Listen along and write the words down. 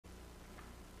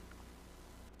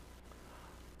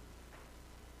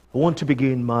I want to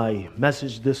begin my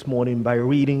message this morning by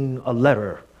reading a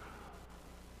letter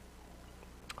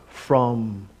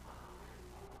from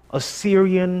a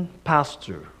Syrian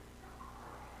pastor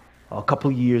a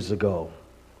couple years ago.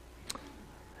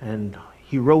 And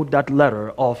he wrote that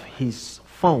letter off his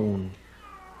phone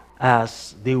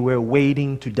as they were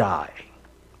waiting to die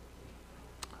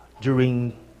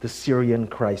during the Syrian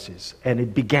crisis. And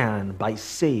it began by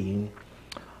saying,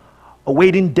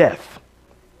 awaiting death.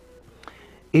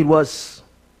 It was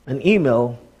an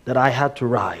email that I had to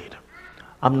write.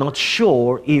 I'm not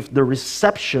sure if the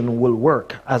reception will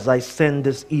work as I send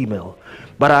this email,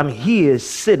 but I'm here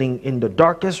sitting in the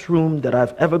darkest room that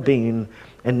I've ever been,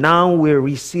 and now we're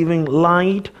receiving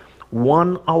light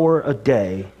 1 hour a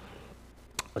day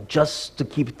just to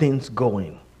keep things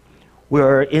going.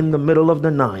 We're in the middle of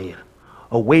the night,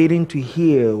 awaiting to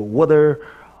hear whether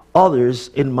others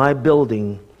in my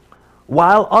building,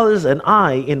 while others and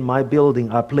I in my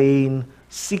building are playing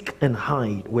seek and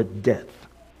hide with death.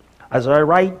 As I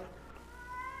write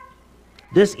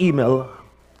this email,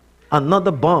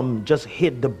 another bomb just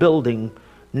hit the building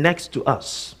next to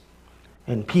us,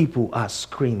 and people are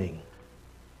screaming.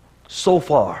 So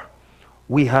far,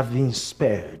 we have been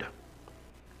spared.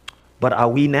 But are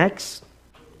we next?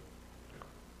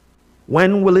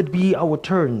 When will it be our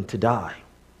turn to die?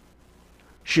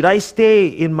 Should I stay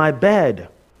in my bed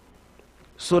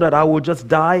so that I will just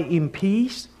die in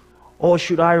peace? Or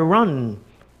should I run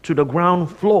to the ground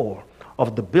floor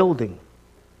of the building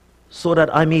so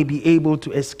that I may be able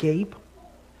to escape?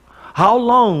 How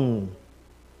long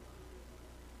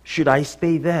should I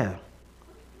stay there?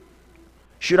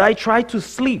 Should I try to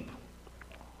sleep?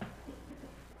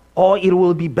 Or it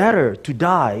will be better to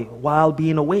die while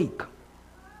being awake?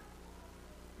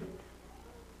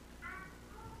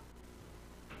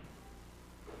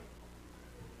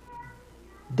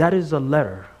 That is a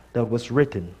letter that was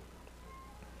written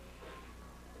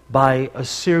by a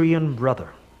Syrian brother,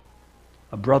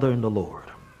 a brother in the Lord.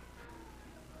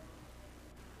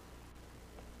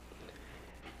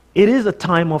 It is a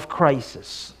time of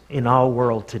crisis in our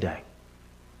world today.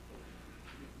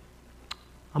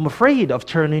 I'm afraid of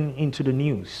turning into the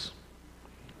news,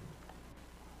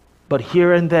 but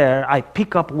here and there I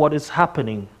pick up what is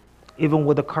happening, even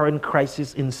with the current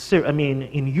crisis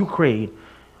in Ukraine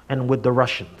and with the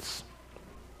Russians.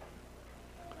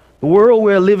 The world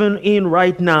we're living in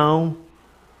right now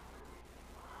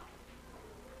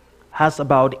has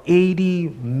about 80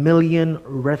 million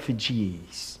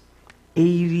refugees.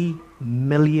 80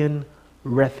 million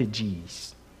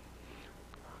refugees.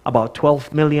 About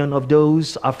 12 million of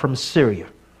those are from Syria.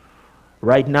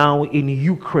 Right now in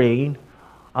Ukraine,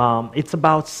 it's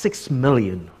about 6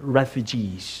 million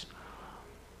refugees.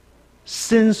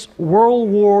 Since World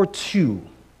War II,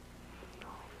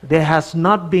 there has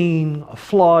not been a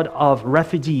flood of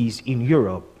refugees in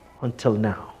Europe until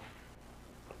now.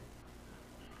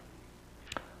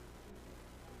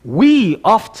 We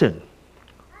often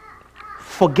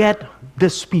forget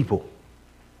these people.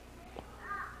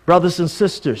 Brothers and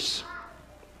sisters,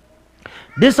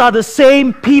 these are the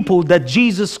same people that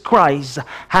Jesus Christ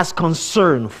has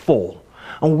concern for.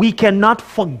 And we cannot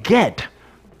forget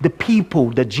the people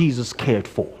that Jesus cared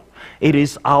for. It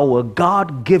is our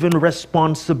God-given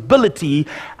responsibility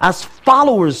as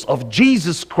followers of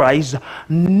Jesus Christ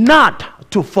not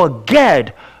to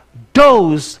forget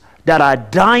those that are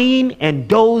dying and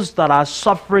those that are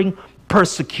suffering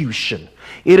persecution.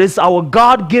 It is our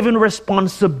God-given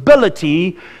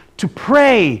responsibility to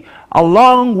pray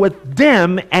along with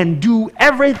them and do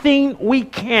everything we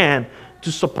can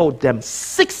to support them.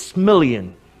 6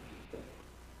 million.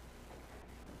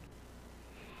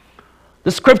 The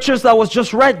scriptures that was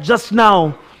just read just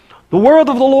now, the word of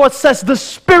the Lord says, the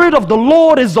Spirit of the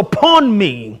Lord is upon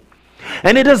me,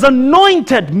 and it has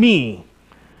anointed me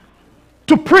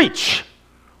to preach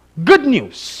good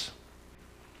news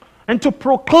and to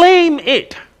proclaim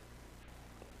it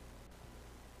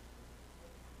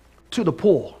to the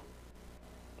poor,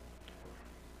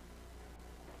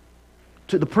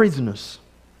 to the prisoners,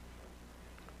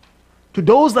 to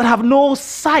those that have no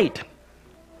sight,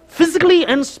 physically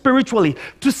and spiritually,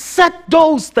 to set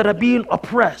those that are being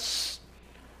oppressed,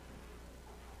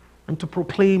 and to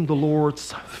proclaim the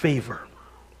Lord's favor.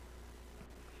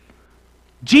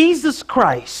 Jesus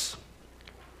Christ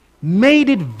made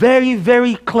it very,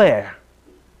 very clear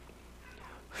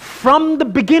from the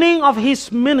beginning of his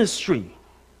ministry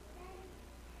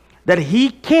that he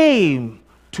came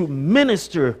to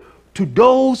minister to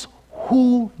those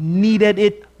who needed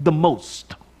it the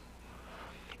most.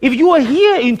 If you are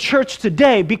here in church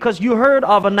today because you heard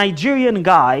of a Nigerian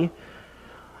guy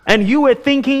and you were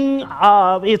thinking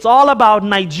it's all about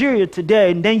Nigeria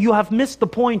today, and then you have missed the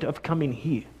point of coming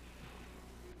here.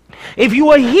 If you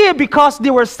were here because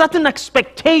there were certain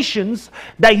expectations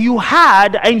that you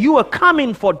had and you were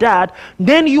coming for that,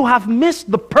 then you have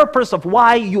missed the purpose of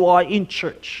why you are in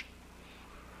church.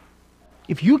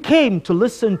 If you came to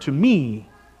listen to me,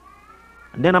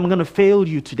 then I'm going to fail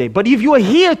you today. But if you are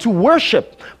here to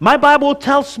worship, my Bible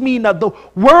tells me that the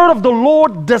word of the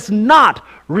Lord does not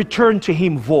return to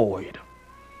him void.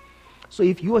 So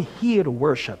if you are here to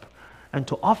worship and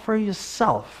to offer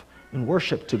yourself in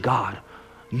worship to God,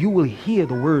 you will hear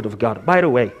the word of God. By the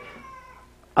way,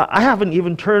 I haven't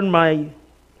even turned my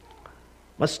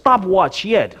stopwatch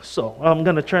yet, so I'm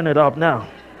going to turn it up now.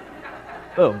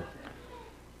 Boom.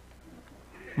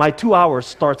 My 2 hours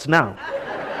starts now.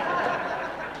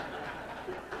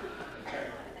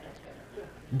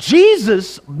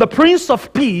 Jesus, the Prince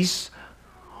of Peace,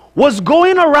 was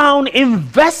going around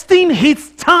investing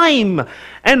his time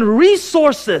and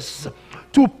resources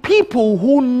to people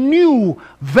who knew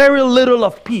very little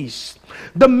of peace.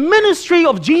 The ministry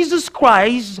of Jesus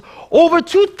Christ over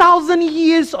 2,000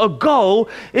 years ago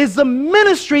is the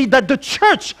ministry that the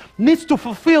church needs to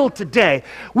fulfill today.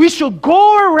 We should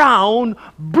go around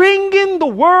bringing the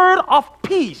word of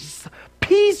peace.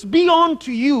 Peace be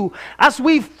unto you, as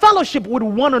we fellowship with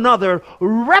one another,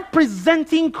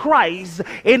 representing Christ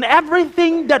in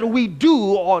everything that we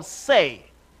do or say.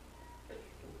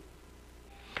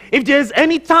 If there's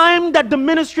any time that the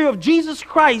ministry of Jesus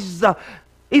Christ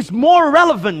is more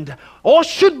relevant or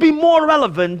should be more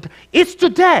relevant, it's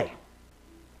today.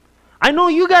 I know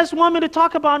you guys want me to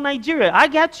talk about Nigeria. I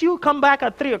get you. Come back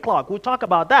at 3 o'clock. We'll talk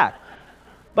about that.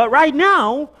 But right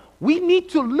now, we need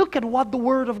to look at what the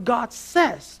Word of God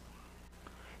says.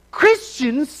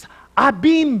 Christians are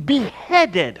being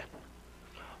beheaded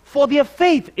for their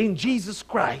faith in Jesus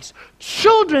Christ.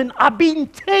 Children are being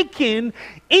taken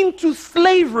into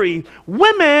slavery.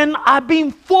 Women are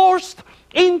being forced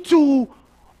into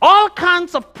all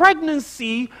kinds of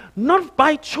pregnancy, not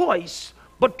by choice,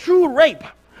 but through rape.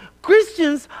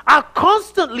 Christians are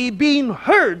constantly being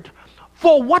hurt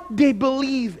for what they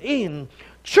believe in.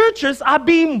 Churches are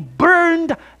being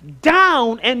burned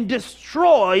down and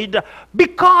destroyed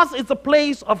because it's a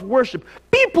place of worship.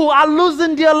 People are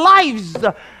losing their lives.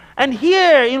 And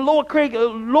here in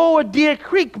Lower Deer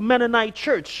Creek Mennonite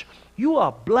Church, you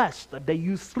are blessed that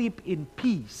you sleep in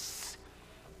peace.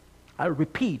 I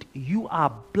repeat, you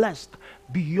are blessed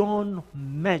beyond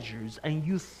measures and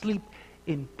you sleep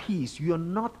in peace. You are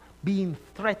not being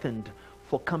threatened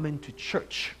for coming to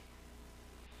church.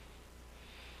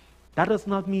 That does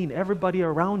not mean everybody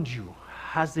around you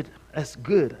has it as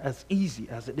good, as easy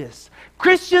as it is.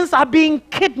 Christians are being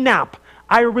kidnapped.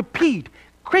 I repeat,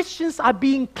 Christians are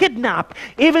being kidnapped.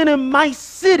 Even in my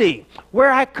city,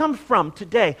 where I come from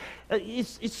today,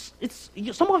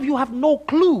 some of you have no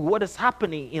clue what is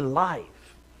happening in life.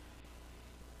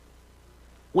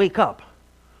 Wake up.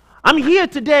 I'm here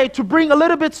today to bring a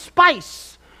little bit spice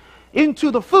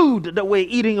into the food that we're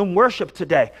eating in worship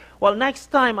today. Well, next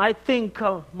time I think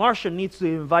Marcia needs to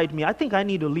invite me. I think I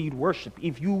need to lead worship.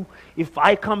 If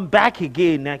I come back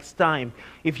again next time,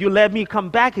 if you let me come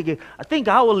back again, I think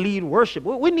I will lead worship.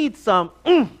 We need some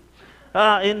in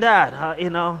that,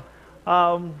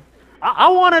 I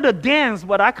wanted to dance,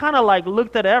 but I kind of like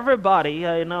looked at everybody.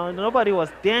 Nobody was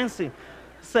dancing.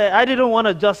 So I didn't want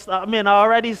to just. I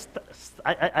already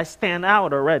I stand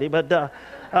out already, but.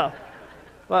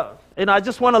 Well, I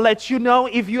just want to let you know,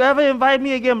 if you ever invite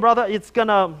me again, brother, it's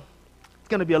gonna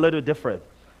be a little different.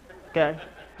 Okay,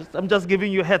 I'm just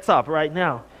giving you a heads up right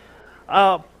now.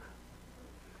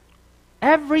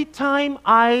 Every time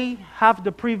I have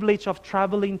the privilege of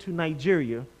traveling to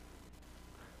Nigeria,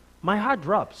 my heart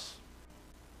drops.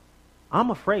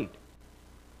 I'm afraid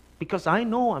because I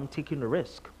know I'm taking a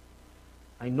risk.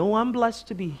 I know I'm blessed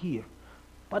to be here,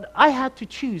 but I had to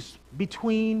choose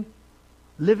between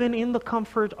living in the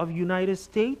comfort of United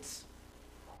States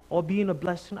or being a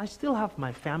blessing. I still have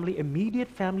my family, immediate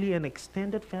family and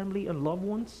extended family and loved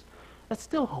ones that's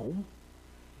still home.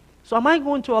 So am I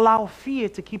going to allow fear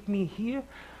to keep me here?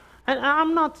 And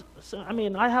I'm not,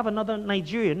 I have another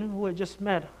Nigerian who I just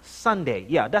met Sunday.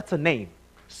 Yeah, that's a name,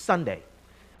 Sunday,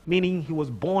 meaning he was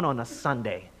born on a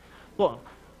Sunday. Well,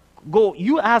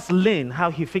 you ask Lynn how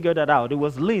he figured that out. It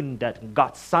was Lynn that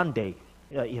got Sunday,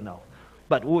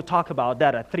 But we'll talk about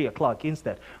that at 3 o'clock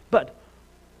instead. But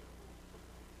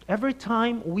every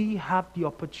time we have the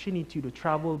opportunity to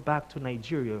travel back to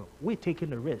Nigeria, we're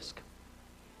taking a risk.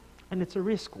 And it's a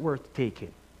risk worth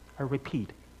taking. I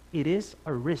repeat, it is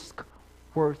a risk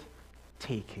worth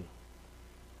taking.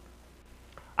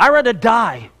 I'd rather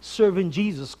die serving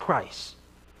Jesus Christ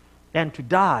than to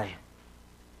die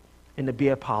in the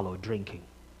beer parlor drinking.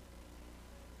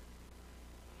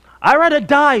 I'd rather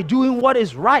die doing what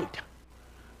is right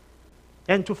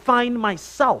than to find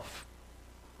myself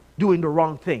doing the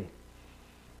wrong thing.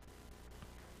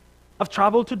 I've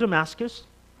traveled to Damascus.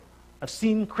 I've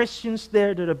seen Christians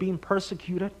there that are being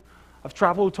persecuted. I've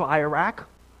traveled to Iraq.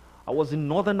 I was in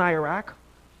northern Iraq,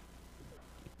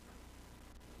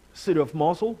 city of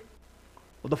Mosul,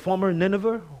 or the former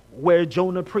Nineveh, where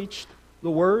Jonah preached the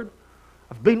word.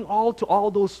 I've been to all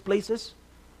those places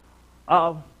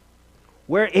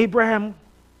where Abraham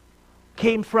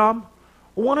came from.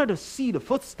 I wanted to see the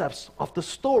footsteps of the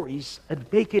stories and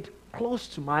make it close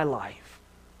to my life.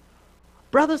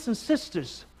 Brothers and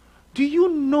sisters, do you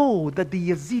know that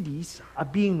the Yazidis are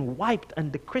being wiped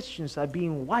and the Christians are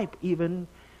being wiped even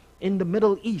in the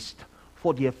Middle East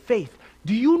for their faith?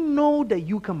 Do you know that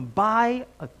you can buy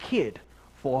a kid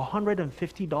for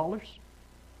 $150?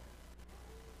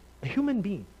 A human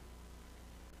being,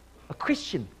 a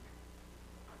Christian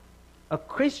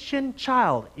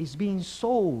child is being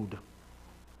sold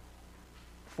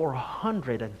for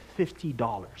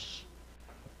 $150.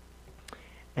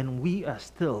 And we are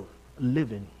still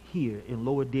living here in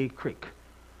Lower Day Creek,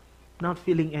 not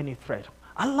feeling any threat.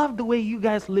 I love the way you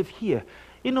guys live here.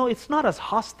 You know, it's not as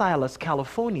hostile as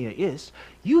California is.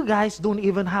 You guys don't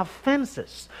even have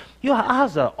fences. Your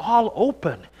eyes are all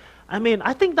open. I mean,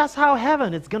 I think that's how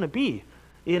heaven is going to be.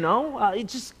 You know,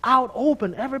 it's just out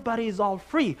open. Everybody is all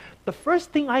free. The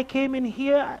first thing I came in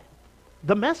here,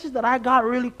 the message that I got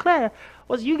really clear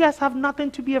was you guys have nothing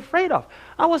to be afraid of.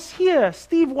 I was here.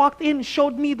 Steve walked in,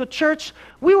 showed me the church.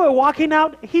 We were walking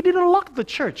out. He didn't lock the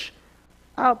church.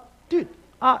 Dude,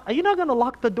 are you not going to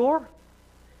lock the door?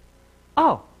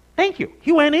 Oh, thank you.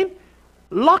 He went in,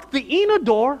 locked the inner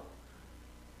door,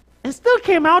 and still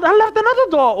came out and left another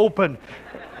door open.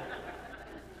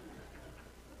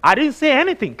 I didn't say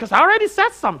anything because I already said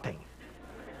something.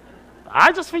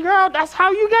 I just figured out that's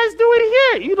how you guys do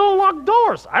it here. You don't lock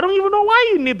doors. I don't even know why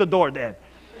you need the door then.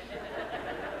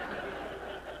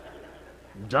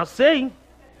 Just saying.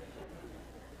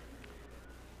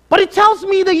 But it tells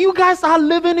me that you guys are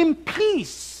living in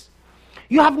peace.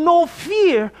 You have no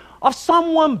fear of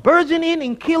someone barging in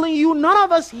and killing you. None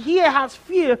of us here has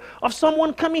fear of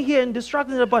someone coming here and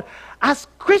distracting us. But as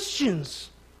Christians,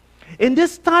 in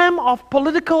this time of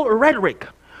political rhetoric,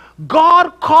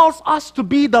 God calls us to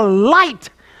be the light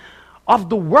of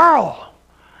the world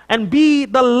and be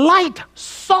the light,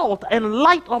 salt, and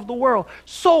light of the world.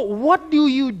 So what do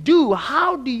you do?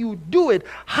 How do you do it?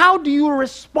 How do you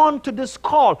respond to this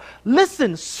call?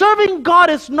 Listen, serving God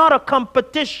is not a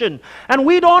competition, and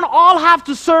we don't all have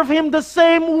to serve Him the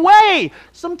same way.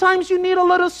 Sometimes you need a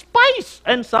little spice,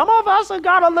 and some of us have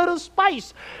got a little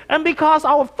spice. And because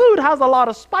our food has a lot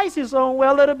of spices on, we're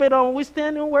a little bit on, we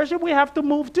stand in worship, we have to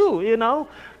move too, you know.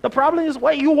 The problem is,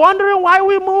 you wondering why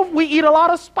we move? We eat a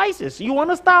lot of spices. You want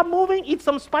to stop moving? Eat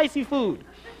some spicy food.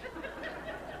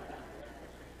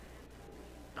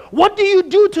 What do you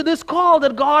do to this call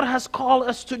that God has called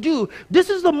us to do?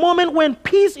 This is the moment when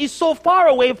peace is so far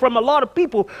away from a lot of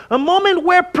people. A moment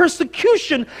where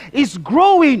persecution is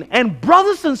growing and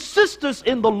brothers and sisters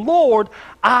in the Lord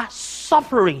are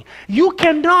suffering. You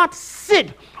cannot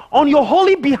sit on your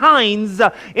holy behinds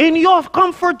in your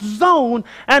comfort zone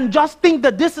and just think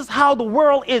that this is how the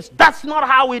world is. That's not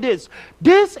how it is.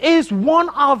 This is one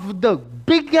of the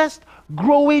biggest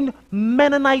growing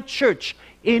Mennonite church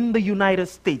in the United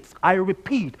States. I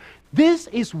repeat, this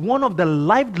is one of the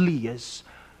liveliest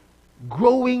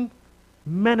growing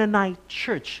Mennonite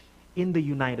church in the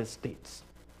United States.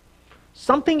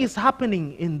 Something is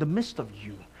happening in the midst of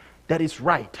you that is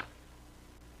right.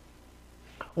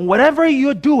 Whatever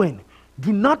you're doing,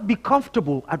 do not be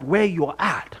comfortable at where you're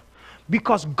at,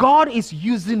 because God is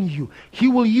using you. He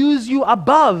will use you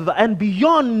above and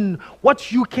beyond what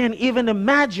you can even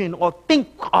imagine or think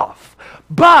of.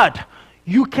 But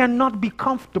you cannot be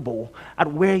comfortable at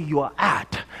where you are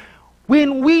at.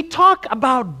 When we talk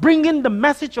about bringing the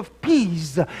message of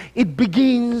peace, it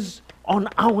begins on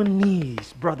our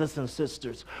knees, brothers and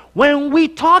sisters. When we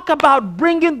talk about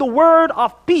bringing the word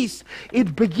of peace,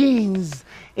 it begins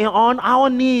on our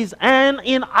knees and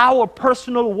in our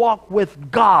personal walk with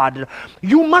God.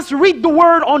 You must read the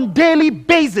word on daily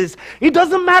basis. It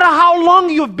doesn't matter how long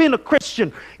you've been a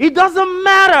Christian. It doesn't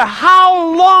matter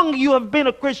how long you have been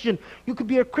a Christian. You could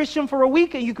be a Christian for a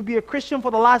week and you could be a Christian for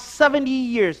the last 70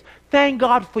 years. Thank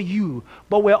God for you.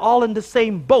 But we're all in the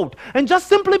same boat. And just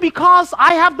simply because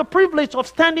I have the privilege of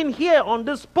standing here on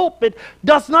this pulpit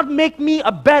does not make me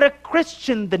a better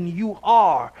Christian than you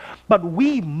are. But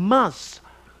we must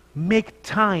make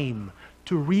time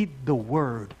to read the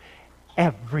Word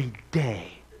every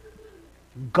day.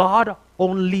 God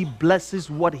only blesses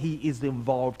what He is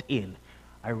involved in.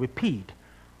 I repeat,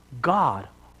 God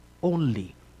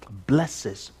only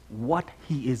blesses what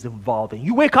He is involved in.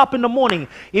 You wake up in the morning.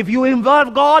 If you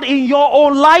involve God in your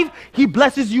own life, He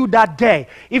blesses you that day.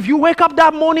 If you wake up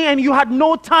that morning and you had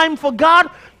no time for God,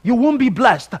 you won't be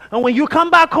blessed. And when you come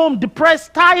back home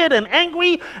depressed, tired, and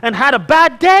angry, and had a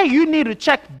bad day, you need to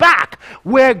check back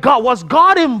where God was.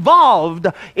 God involved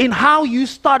in how you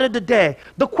started the day?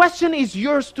 The question is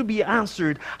yours to be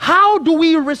answered. How do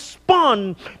we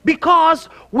respond? Because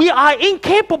we are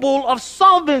incapable of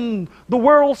solving the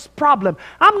world's problem.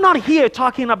 I'm not here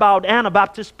talking about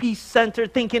Anabaptist Peace Center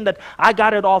thinking that I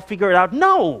got it all figured out.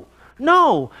 No,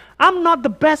 I'm not the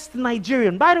best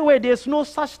Nigerian. By the way, there's no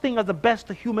such thing as the best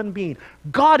human being.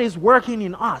 God is working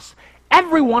in us,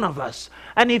 every one of us.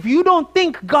 And if you don't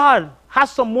think God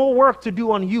has some more work to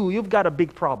do on you, you've got a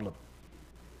big problem.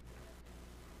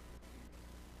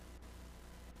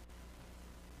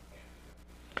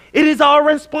 It is our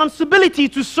responsibility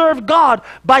to serve God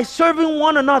by serving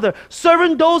one another,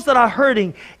 serving those that are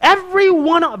hurting. Every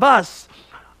one of us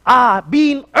are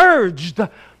being urged.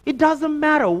 It doesn't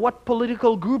matter what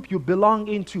political group you belong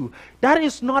into. That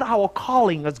is not our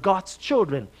calling as God's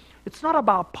children. It's not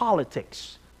about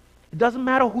politics. It doesn't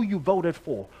matter who you voted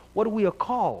for. What we are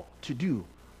called to do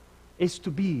is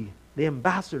to be the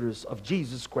ambassadors of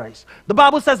Jesus Christ. The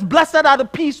Bible says, blessed are the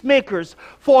peacemakers,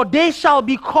 for they shall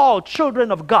be called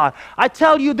children of God. I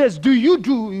tell you this, do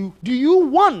you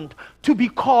want to be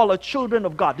called a children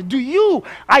of God? Do you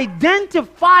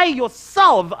identify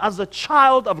yourself as a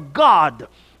child of God?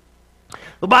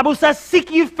 The Bible says,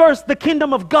 seek ye first the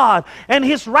kingdom of God and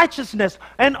His righteousness,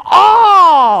 and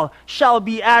all shall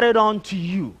be added unto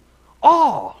you.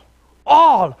 All.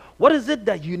 What is it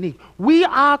that you need? We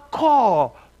are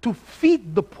called to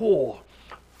feed the poor,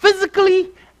 physically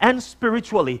and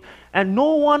spiritually. And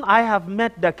no one I have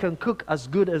met that can cook as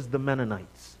good as the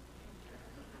Mennonites.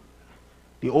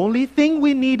 The only thing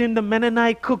we need in the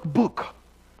Mennonite cookbook,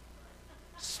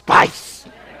 spice.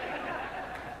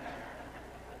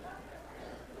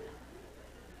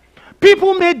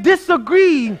 People may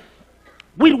disagree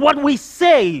with what we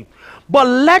say, but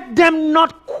let them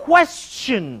not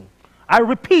question. I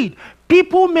repeat,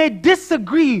 people may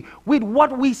disagree with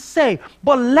what we say,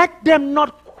 but let them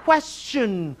not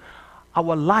question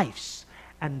our lives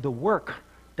and the work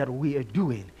that we are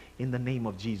doing in the name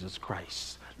of Jesus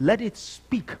Christ. Let it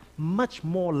speak much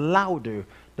more louder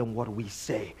than what we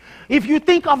say. If you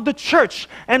think of the church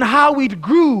and how it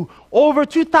grew over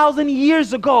 2,000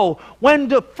 years ago, when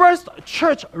the first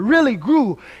church really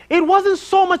grew, it wasn't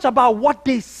so much about what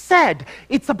they said,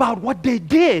 it's about what they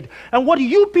did. And what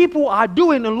you people are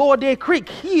doing in Lower Day Creek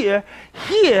here,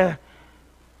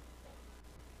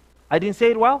 I didn't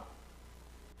say it well?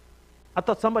 I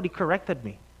thought somebody corrected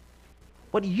me.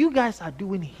 What you guys are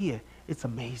doing here, it's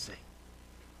amazing.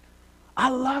 I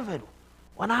love it.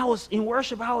 When I was in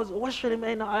worship, I was worshiping,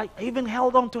 and I even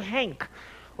held on to Hank.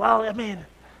 Well, I mean,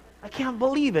 I can't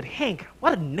believe it. Hank,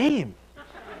 what a name.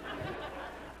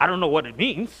 I don't know what it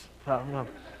means.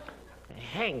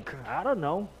 Hank, I don't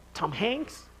know. Tom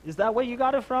Hanks? Is that where you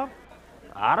got it from?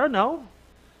 I don't know.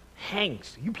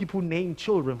 Hanks. You people name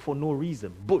children for no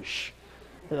reason. Bush.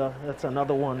 That's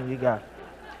another one you got.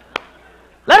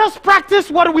 Let us practice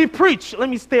what we preach. Let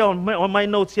me stay on my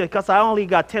notes here because I only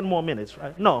got 10 more minutes,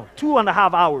 right? No,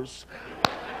 2.5 hours.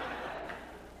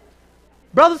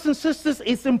 Brothers and sisters,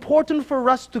 it's important for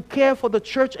us to care for the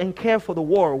church and care for the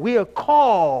world. We are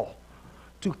called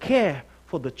to care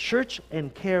for the church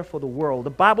and care for the world. The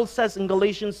Bible says in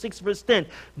Galatians 6 verse 10,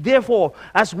 therefore,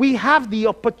 as we have the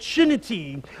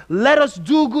opportunity, let us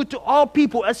do good to all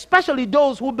people, especially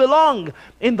those who belong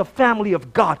in the family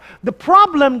of God. The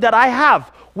problem that I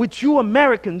have with you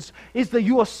Americans is that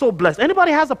you are so blessed.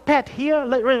 Anybody has a pet here?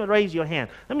 Raise your hand.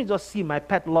 Let me just see my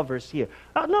pet lovers here.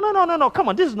 No. Come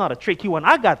on, this is not a tricky one.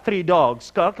 I got 3 dogs.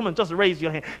 Come on, just raise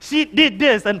your hand. She did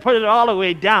this and put it all the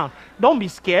way down. Don't be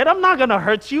scared. I'm not going to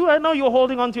hurt you. I know you're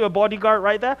holding on to your bodyguard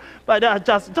right there. But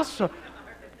just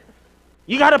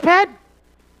you got a pet?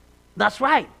 That's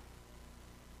right.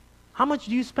 How much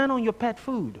do you spend on your pet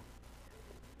food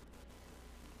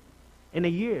in a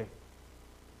year?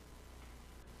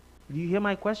 Do you hear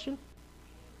my question?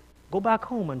 Go back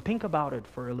home and think about it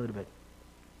for a little bit.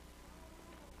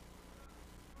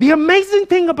 The amazing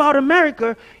thing about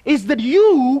America is that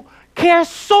you care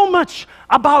so much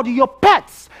about your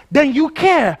pets than you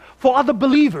care for other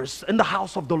believers in the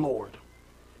house of the Lord.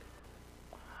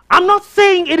 I'm not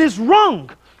saying it is wrong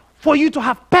for you to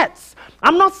have pets.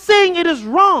 I'm not saying it is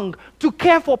wrong to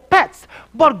care for pets,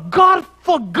 but God,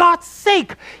 for God's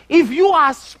sake, if you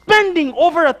are spending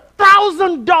over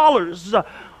 $1,000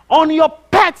 on your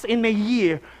pets in a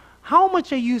year, how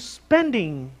much are you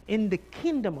spending in the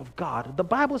kingdom of God? The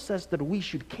Bible says that we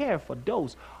should care for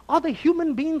those other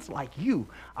human beings like you.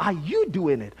 Are you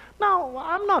doing it? Now,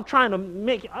 I'm not trying to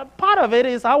make, part of it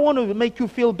is I want to make you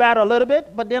feel bad a little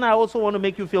bit, but then I also want to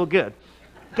make you feel good.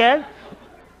 Okay?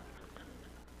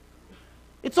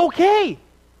 It's okay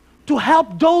to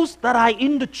help those that are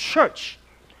in the church,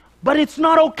 but it's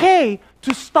not okay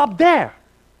to stop there.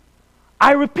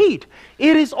 I repeat,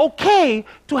 it is okay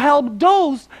to help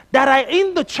those that are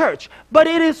in the church, but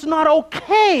it is not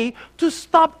okay to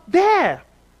stop there.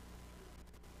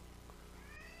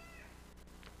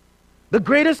 The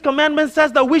greatest commandment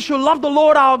says that we should love the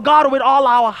Lord our God with all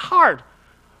our heart.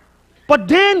 But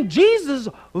then Jesus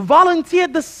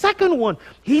volunteered the second one.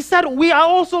 He said we are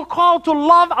also called to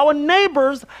love our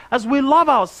neighbors as we love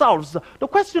ourselves. The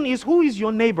question is, who is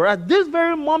your neighbor? At this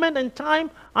very moment in time,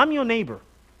 I'm your neighbor.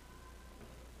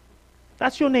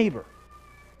 That's your neighbor.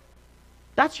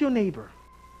 That's your neighbor.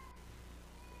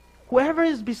 Whoever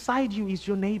is beside you is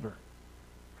your neighbor.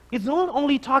 It's not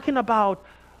only talking about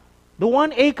the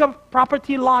 1 acre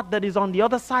property lot that is on the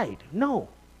other side. No.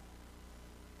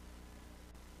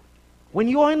 When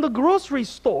you are in the grocery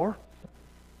store,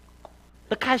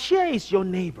 the cashier is your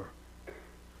neighbor.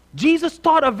 Jesus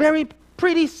taught a very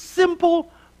pretty simple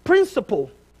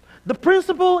principle. The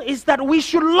principle is that we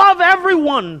should love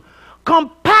everyone.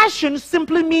 Compassion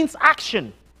simply means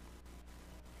action.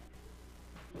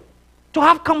 To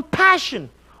have compassion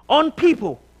on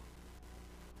people.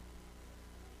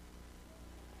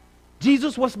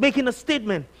 Jesus was making a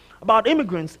statement about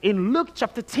immigrants in Luke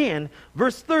chapter 10,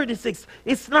 verse 36.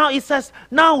 It says,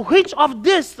 now which of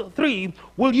these three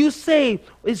will you say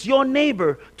is your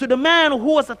neighbor? To the man who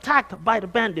was attacked by the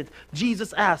bandit,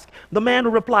 Jesus asked. The man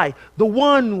replied, the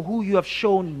one who you have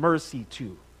shown mercy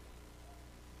to.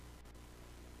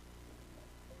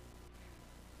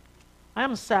 I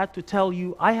am sad to tell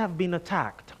you, I have been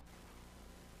attacked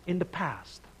in the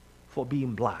past for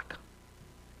being black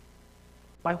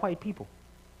by white people.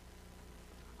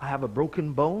 I have a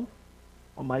broken bone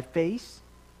on my face.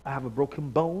 I have a broken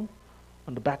bone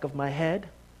on the back of my head.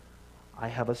 I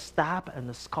have a stab and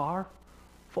a scar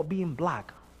for being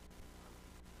black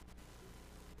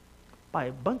by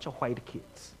a bunch of white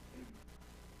kids.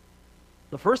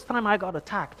 The first time I got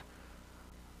attacked,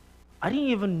 I didn't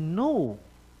even know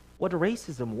what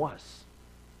racism was.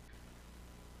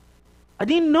 I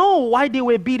didn't know why they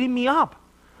were beating me up.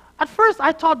 At first,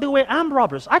 I thought they were armed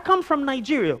robbers. I come from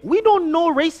Nigeria. We don't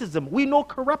know racism. We know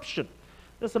corruption.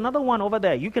 There's another one over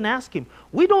there. You can ask him.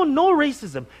 We don't know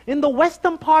racism. In the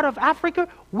western part of Africa,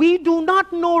 we do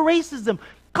not know racism.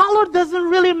 Color doesn't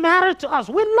really matter to us.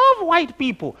 We love white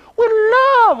people. We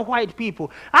love white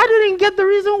people. I didn't get the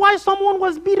reason why someone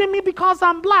was beating me because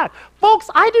I'm black. Folks,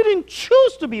 I didn't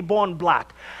choose to be born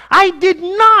black. I did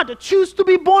not choose to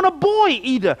be born a boy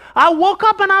either. I woke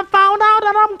up and I found out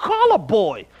that I'm called a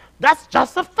boy. That's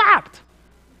just a fact.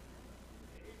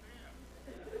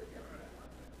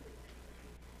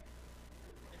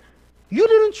 You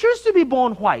didn't choose to be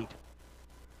born white.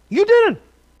 You didn't.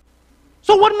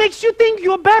 So what makes you think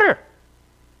you're better?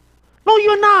 No,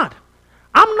 you're not.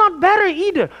 I'm not better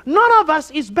either. None of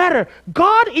us is better.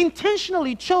 God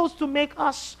intentionally chose to make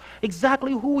us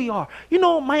exactly who we are. You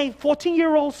know, my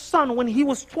 14-year-old son, when he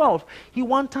was 12, he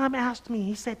one time asked me,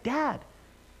 he said, Dad,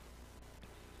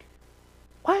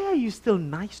 why are you still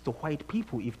nice to white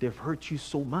people if they've hurt you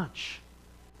so much?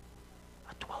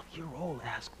 A 12-year-old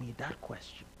asked me that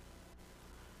question.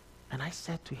 And I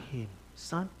said to him,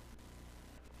 son,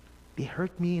 they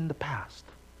hurt me in the past,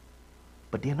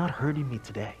 but they're not hurting me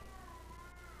today.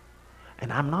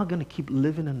 And I'm not going to keep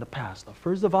living in the past.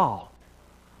 First of all,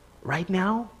 right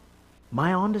now,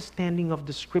 my understanding of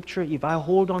the scripture, if I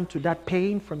hold on to that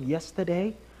pain from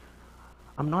yesterday,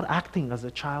 I'm not acting as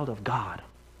a child of God.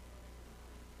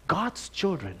 God's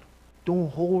children don't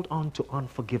hold on to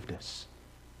unforgiveness.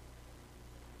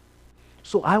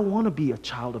 So I want to be a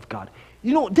child of God.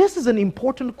 You know, this is an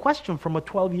important question from a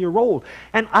 12-year-old.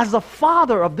 And as a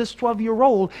father of this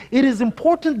 12-year-old, it is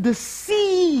important the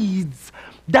seeds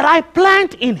that I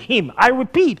plant in him. I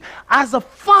repeat, as a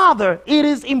father, it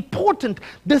is important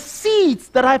the seeds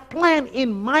that I plant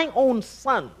in my own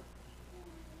son.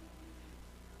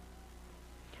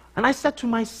 And I said to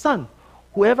my son,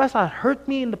 whoever has hurt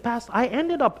me in the past, I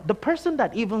ended up, the person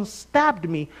that even stabbed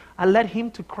me, I led him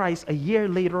to Christ a year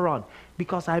later on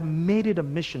because I made it a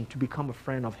mission to become a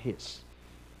friend of his.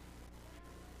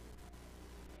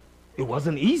 It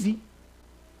wasn't easy.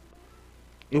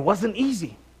 It wasn't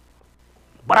easy.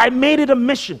 But I made it a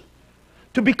mission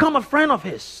to become a friend of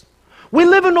his. We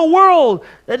live in a world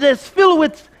that is filled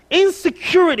with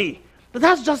insecurity. But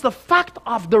that's just the fact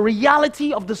of the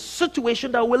reality of the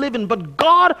situation that we live in. But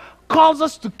God calls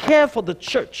us to care for the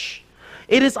church.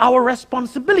 It is our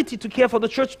responsibility to care for the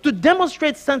church, to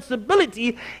demonstrate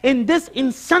sensibility in this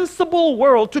insensible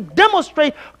world, to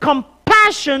demonstrate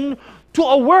compassion to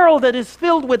a world that is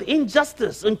filled with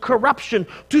injustice and corruption,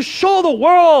 to show the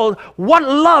world what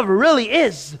love really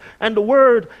is and the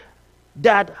word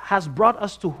that has brought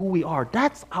us to who we are.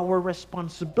 That's our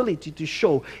responsibility to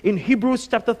show. In Hebrews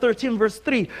chapter 13 verse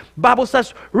 3, Bible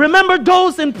says, remember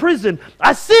those in prison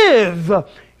as if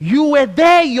you were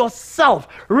there yourself.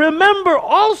 Remember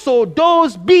also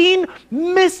those being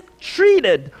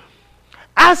mistreated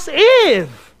as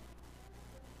if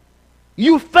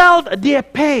you felt their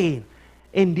pain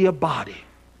in their body.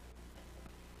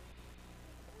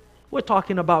 We're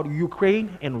talking about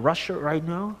Ukraine and Russia right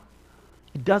now.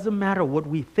 It doesn't matter what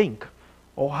we think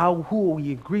or who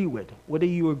we agree with, whether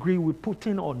you agree with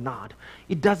Putin or not.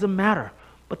 It doesn't matter.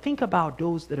 But think about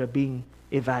those that are being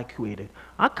evacuated.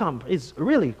 It's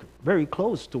really very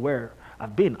close to where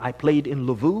I've been. I played in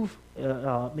Lviv,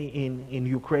 in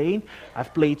Ukraine.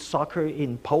 I've played soccer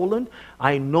in Poland.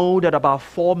 I know that about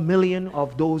 4 million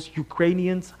of those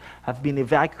Ukrainians have been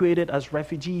evacuated as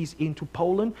refugees into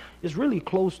Poland. It's really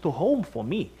close to home for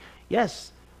me.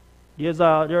 Yes,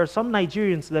 there are some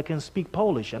Nigerians that can speak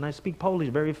Polish, and I speak Polish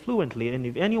very fluently. And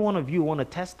if any one of you want to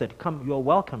test it, you're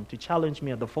welcome to challenge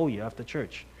me at the foyer after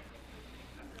church.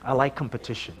 I like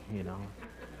competition, you know.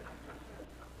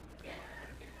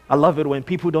 I love it when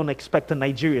people don't expect a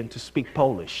Nigerian to speak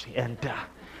Polish. And,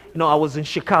 I was in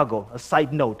Chicago. A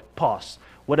side note, pause.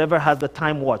 Whatever has the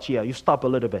time watch, you stop a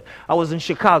little bit. I was in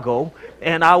Chicago,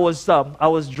 and I was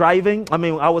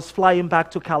flying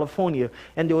back to California,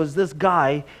 and there was this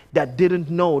guy that didn't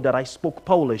know that I spoke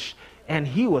Polish, and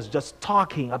he was just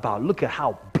talking about, look at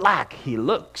how black he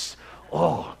looks.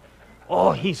 Oh,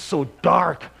 he's so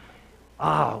dark.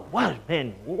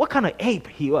 What kind of ape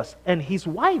he was. And his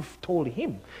wife told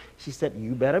him, she said,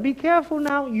 you better be careful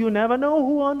now. You never know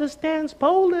who understands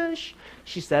Polish.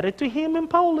 She said it to him in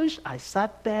Polish. I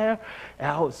sat there.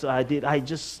 I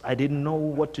didn't know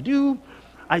what to do.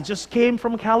 I just came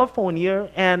from California,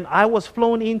 and I was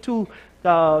flown into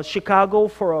Chicago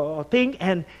for a thing,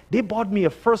 and they bought me a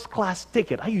first-class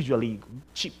ticket. I usually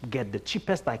get the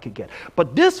cheapest I could get.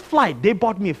 But this flight, they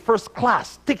bought me a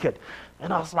first-class ticket.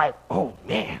 And I was like, oh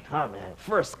man,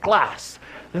 first class.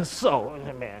 And so,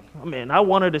 man, I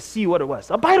wanted to see what it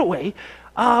was. By the way,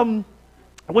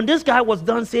 when this guy was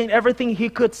done saying everything he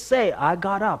could say, I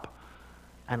got up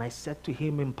and I said to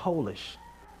him in Polish,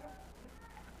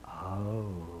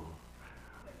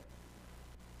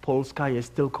 Polska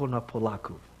jest tylko na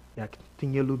Polaków. Jak ty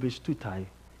nie lubisz tutaj,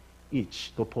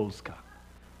 idź do Polska.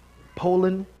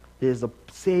 Poland, there's a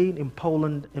saying in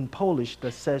Polish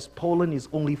that says Poland is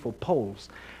only for Poles.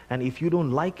 And if you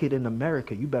don't like it in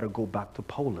America, you better go back to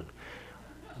Poland.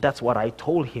 That's what I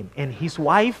told him. And his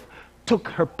wife took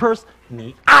her purse.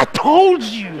 I told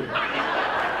you.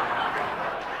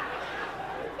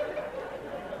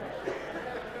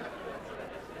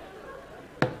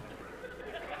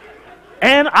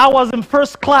 And I was in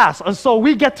first class, and so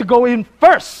we get to go in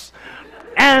first.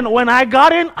 And when I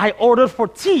got in, I ordered for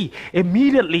tea.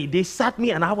 Immediately, they sat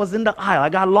me, and I was in the aisle. I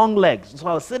got long legs, so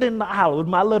I was sitting in the aisle with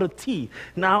my little tea.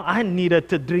 Now, I needed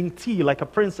to drink tea like a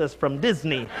princess from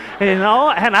Disney, and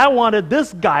I wanted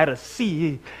this guy to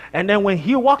see. And then when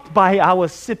he walked by, I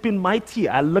was sipping my tea.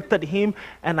 I looked at him,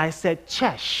 and I said,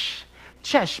 Cześć.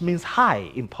 Cześć means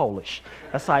hi in Polish.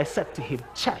 That's why I said to him,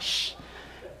 Cześć.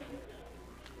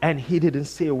 And he didn't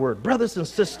say a word. Brothers and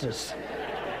sisters,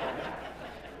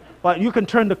 but you can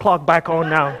turn the clock back on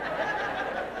now.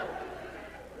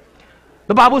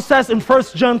 The Bible says in 1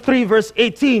 John 3 verse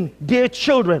 18, dear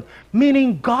children,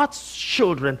 meaning God's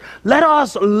children, let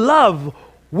us love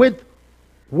with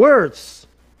words.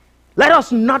 Let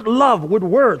us not love with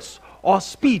words or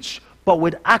speech, but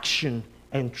with action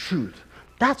and truth.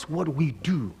 That's what we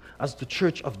do as the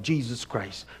Church of Jesus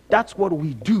Christ. That's what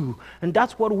we do, and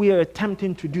that's what we are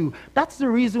attempting to do. That's the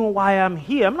reason why I'm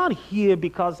here. I'm not here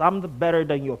because I'm better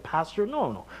than your pastor.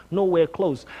 No, nowhere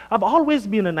close. I've always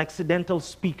been an accidental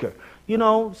speaker. You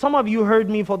know, some of you heard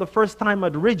me for the first time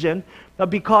at Region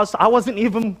because I wasn't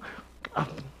even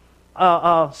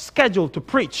scheduled to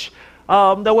preach.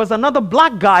 There was another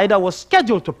black guy that was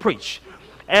scheduled to preach,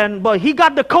 but he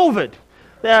got the COVID,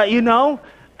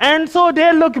 And so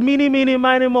they look mini,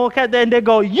 miny, mo, and then they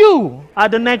go, you are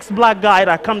the next black guy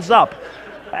that comes up.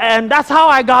 And that's how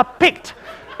I got picked.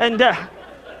 And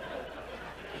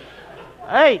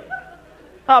hey,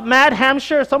 Matt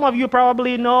Hampshire, some of you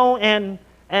probably know, and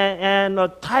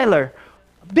Tyler,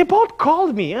 they both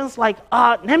called me. And it's like,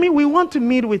 Nemi, we want to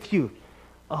meet with you.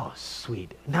 Oh,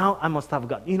 sweet. Now I must have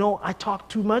got, I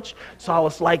talked too much, so I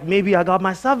was like, maybe I got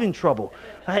myself in trouble.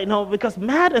 Because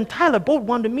Matt and Tyler both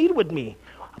wanted to meet with me.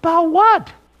 About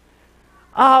what?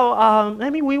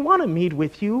 Nemi, we want to meet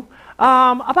with you.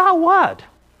 About what?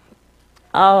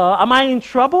 Am I in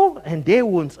trouble? And they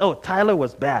wouldn't. Oh, Tyler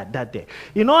was bad that day.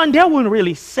 And they wouldn't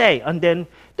really say. And then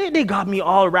they got me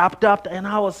all wrapped up, and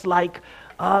I was like,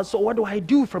 so what do I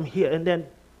do from here? And then,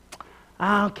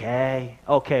 okay,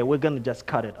 we're going to just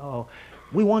cut it. Oh,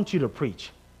 we want you to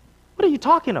preach. What are you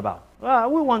talking about?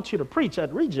 We want you to preach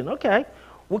at Region. Okay,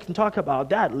 we can talk about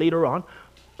that later on.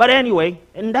 But anyway,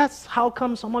 and that's how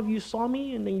come some of you saw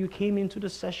me, and then you came into the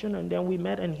session, and then we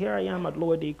met, and here I am at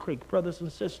Lower Day Creek, brothers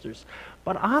and sisters.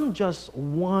 But I'm just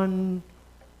one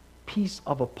piece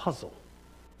of a puzzle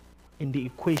in the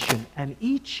equation, and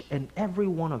each and every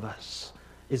one of us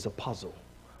is a puzzle.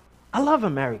 I love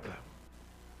America.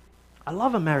 I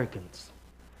love Americans.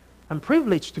 I'm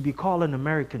privileged to be called an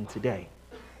American today.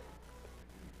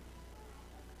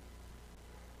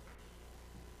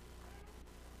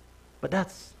 But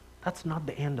that's not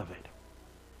the end of it.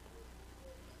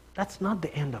 That's not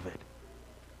the end of it.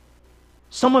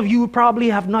 Some of you probably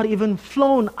have not even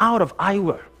flown out of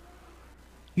Iowa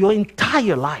your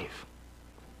entire life.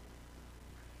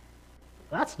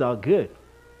 That's not good.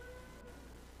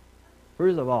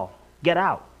 First of all, get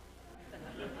out.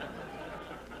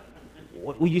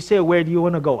 When you say, where do you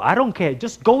want to go? I don't care.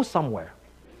 Just go somewhere.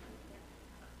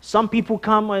 Some people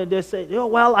come and they say,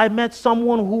 well, I met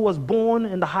someone who was born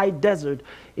in the high desert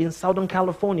in Southern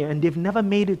California, and they've never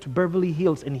made it to Beverly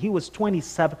Hills, and he was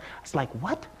 27. It's like,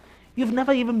 what? You've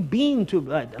never even been to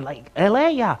like LA?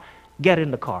 Yeah. Get in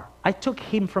the car. I took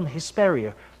him from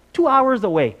Hesperia, 2 hours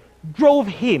away, drove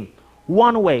him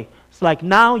one way. It's like,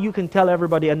 now you can tell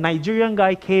everybody a Nigerian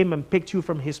guy came and picked you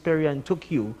from Hesperia and took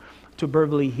you to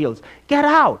Beverly Hills. Get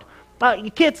out.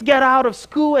 Kids get out of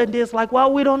school and they're like,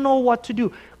 well, we don't know what to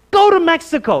do. Go to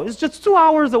Mexico. It's just 2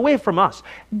 hours away from us.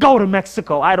 Go to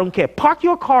Mexico. I don't care. Park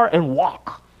your car and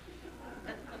walk.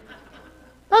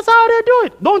 That's how they do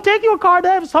it. Don't take your car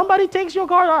there. If somebody takes your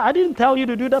car, I didn't tell you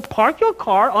to do that. Park your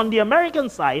car on the American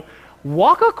side.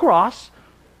 Walk across.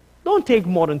 Don't take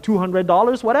more than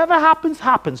 $200. Whatever happens,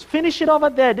 happens. Finish it over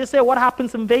there. They say what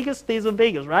happens in Vegas stays in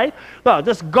Vegas, right? No,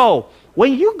 just go.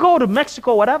 When you go to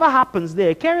Mexico, whatever happens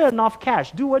there, carry enough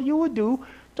cash. Do what you would do.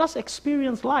 Just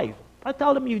experience life. I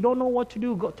tell them, you don't know what to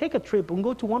do, go take a trip and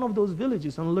go to one of those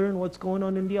villages and learn what's going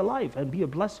on in their life and be a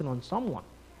blessing on someone.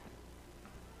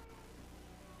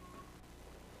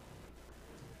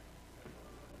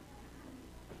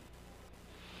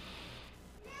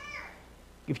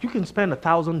 If you can spend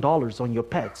 $1,000 on your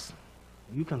pets,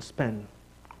 you can spend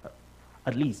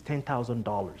at least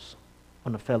 $10,000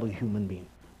 on a fellow human being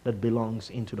that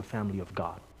belongs into the family of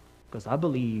God. Because I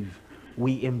believe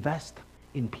we invest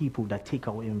in people that take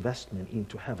our investment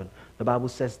into heaven. The Bible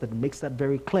says that, makes that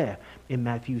very clear in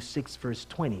Matthew 6 verse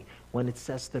 20, when it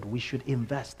says that we should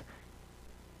invest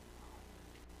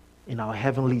in our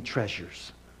heavenly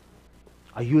treasures.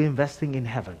 Are you investing in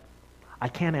heaven? I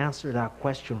can't answer that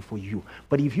question for you.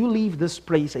 But if you leave this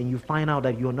place and you find out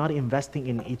that you're not investing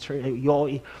in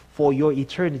for your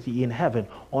eternity in heaven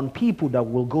on people that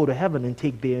will go to heaven and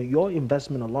take your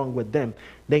investment along with them,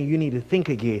 then you need to think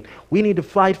again. We need to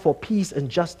fight for peace and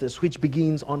justice, which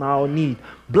begins on our knee.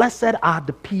 Blessed are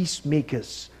the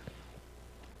peacemakers.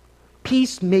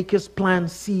 Peacemakers plant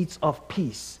seeds of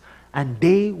peace, and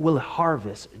they will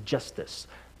harvest justice.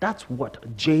 That's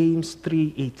what James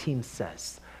 3:18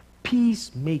 says.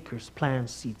 Peacemakers plant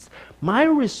seeds. My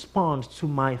response to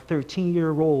my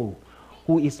 13-year-old,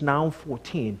 who is now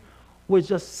 14, were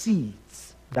just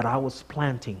seeds that I was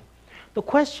planting. The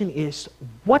question is,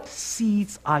 what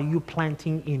seeds are you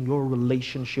planting in your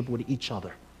relationship with each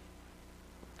other?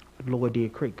 At Lower Day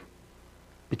Creek,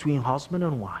 between husband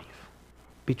and wife,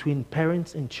 between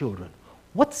parents and children,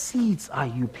 what seeds are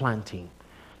you planting?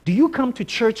 Do you come to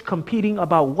church competing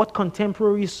about what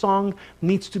contemporary song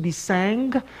needs to be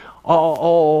sang,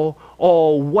 or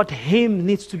what hymn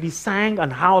needs to be sang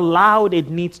and how loud it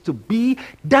needs to be?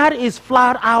 That is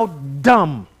flat out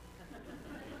dumb.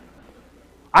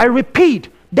 I repeat,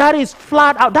 that is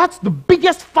flat out. That's the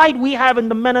biggest fight we have in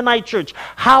the Mennonite church.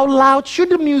 How loud should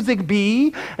the music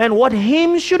be? And what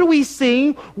hymn should we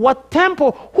sing? What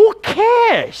tempo? Who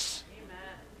cares?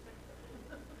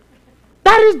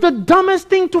 That is the dumbest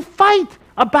thing to fight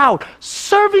about.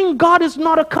 Serving God is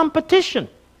not a competition.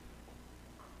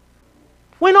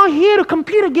 We're not here to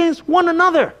compete against one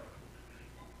another.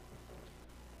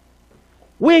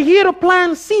 We're here to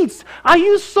plant seeds. Are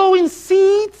you sowing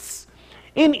seeds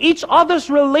in each other's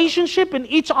relationship, in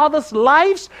each other's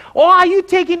lives? Or are you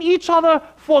taking each other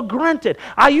for granted?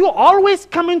 Are you always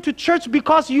coming to church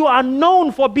because you are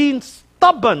known for being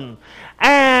stubborn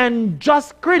and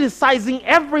just criticizing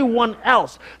everyone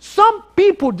else? Some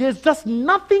people, there's just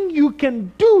nothing you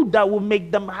can do that will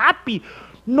make them happy,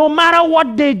 no matter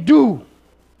what they do.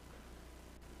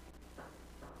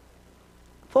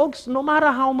 Folks, no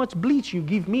matter how much bleach you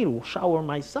give me to shower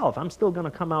myself, I'm still going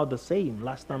to come out the same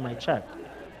last time I checked.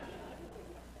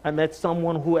 I met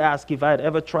someone who asked if I had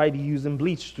ever tried using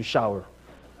bleach to shower.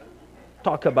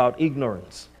 Talk about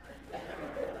ignorance.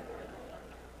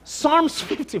 Psalms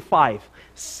 55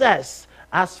 says,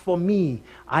 "As for me,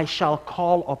 I shall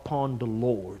call upon the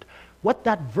Lord." What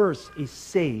that verse is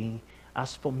saying,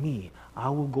 as for me, I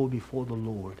will go before the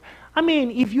Lord. I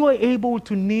mean, if you are able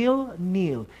to kneel,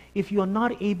 kneel. If you are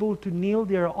not able to kneel,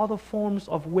 there are other forms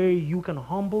of where you can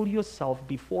humble yourself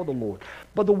before the Lord.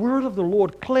 But the word of the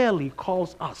Lord clearly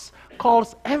calls us,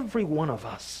 calls every one of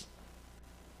us.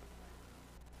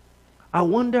 I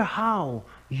wonder how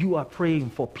you are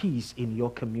praying for peace in your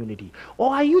community.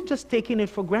 Or are you just taking it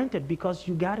for granted because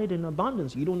you got it in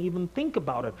abundance? You don't even think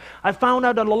about it. I found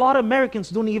out that a lot of Americans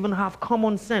don't even have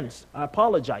common sense. I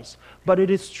apologize, but it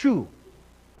is true.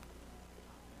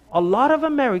 A lot of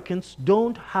Americans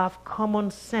don't have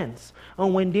common sense.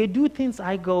 And when they do things,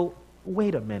 I go,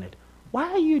 wait a minute. Why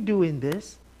are you doing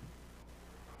this?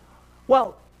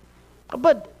 Well,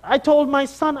 but I told my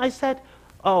son, I said,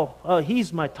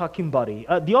 he's my talking buddy.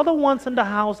 The other ones in the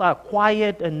house are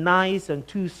quiet and nice and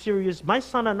too serious. My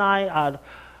son and I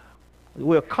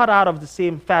we're cut out of the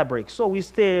same fabric. So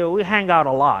we hang out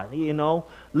a lot, you know.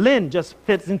 Lynn just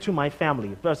fits into my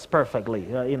family just perfectly,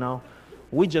 you know.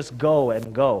 We just go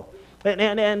and go.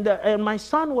 And my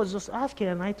son was just asking,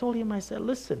 and I told him, I said,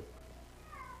 listen,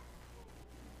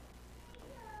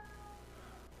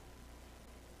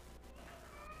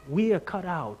 we are cut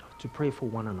out to pray for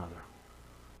one another.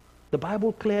 The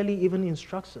Bible clearly even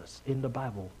instructs us in the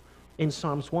Bible, in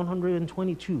Psalms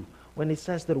 122, when it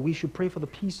says that we should pray for the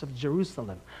peace of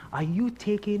Jerusalem. Are you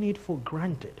taking it for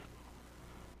granted?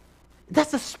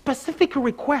 That's a specific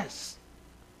request.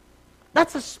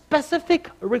 That's a specific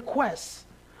request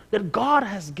that God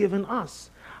has given us.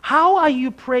 How are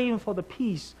you praying for the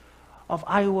peace of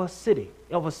Iowa City,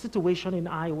 of a situation in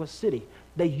Iowa City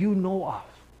that you know of?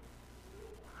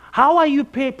 How are you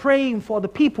praying for the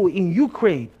people in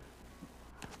Ukraine?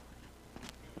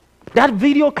 That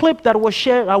video clip that was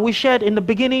we shared in the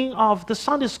beginning of the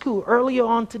Sunday school earlier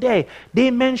on today,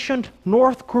 they mentioned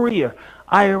North Korea,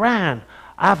 Iran,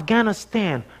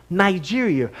 Afghanistan,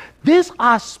 Nigeria. These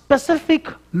are specific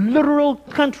literal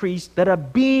countries that are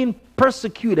being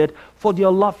persecuted for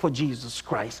their love for Jesus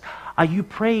Christ. Are you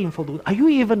praying for those? Are you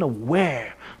even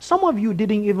aware? Some of you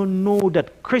didn't even know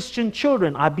that Christian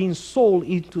children are being sold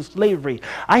into slavery.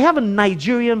 I have a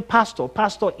Nigerian pastor,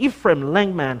 Pastor Ephraim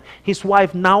Langman, his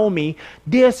wife Naomi.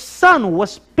 Their son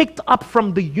was picked up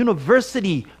from the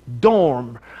university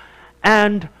dorm,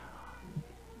 and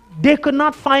they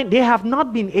have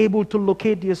not been able to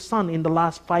locate their son in the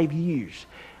last 5 years.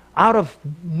 Out of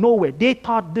nowhere, they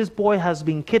thought this boy has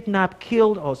been kidnapped,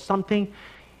 killed, or something.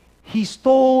 He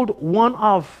stole one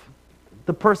of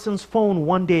the person's phone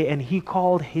one day, and he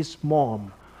called his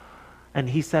mom, and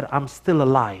he said, I'm still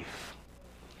alive,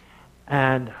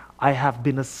 and I have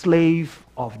been a slave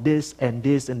of this and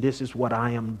this, and this is what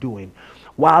I am doing.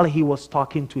 While he was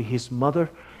talking to his mother,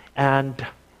 and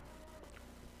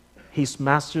his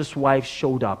master's wife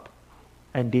showed up,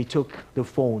 and they took the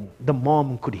phone. The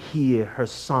mom could hear her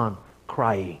son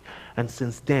crying, and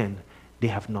since then they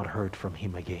have not heard from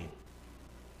him again.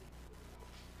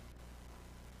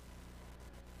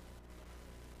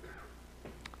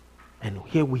 And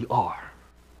here we are,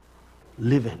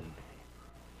 living,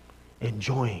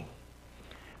 enjoying,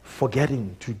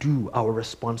 forgetting to do our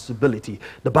responsibility.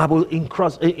 The Bible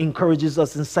encourages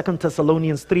us in 2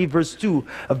 Thessalonians 3 verse 2,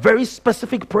 a very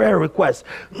specific prayer request.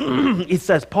 It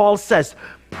says, Paul says,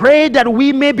 pray that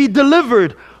we may be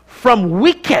delivered from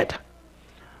wicked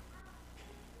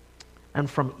and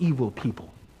from evil people.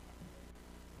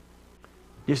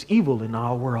 There's evil in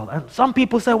our world. And some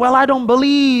people say, well, I don't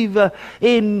believe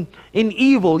in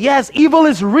evil. Yes, evil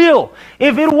is real.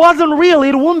 If it wasn't real,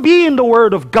 it wouldn't be in the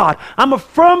Word of God. I'm a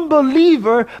firm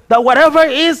believer that whatever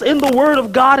is in the Word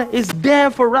of God is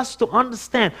there for us to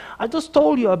understand. I just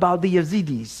told you about the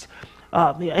Yazidis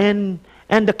and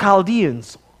the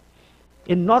Chaldeans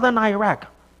in northern Iraq.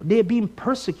 They're being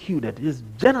persecuted. There's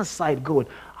genocide going.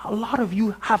 A lot of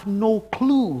you have no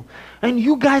clue. And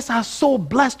you guys are so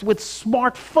blessed with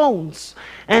smartphones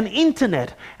and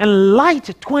internet and light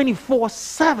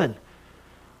 24/7.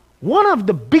 One of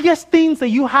the biggest things that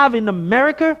you have in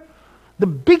America, the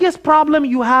biggest problem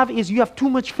you have is you have too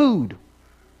much food.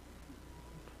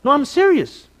 No, I'm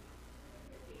serious.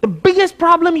 The biggest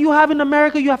problem you have in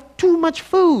America, you have too much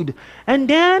food. And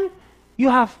then you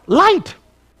have light.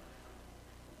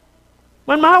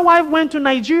 When my wife went to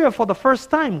Nigeria for the first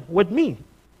time with me,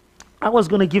 I was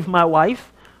going to give my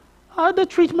wife the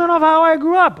treatment of how I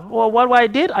grew up. Well, what I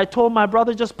did, I told my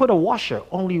brother, just put a washer,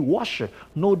 only washer,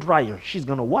 no dryer. She's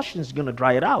going to wash and she's going to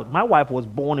dry it out. My wife was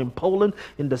born in Poland,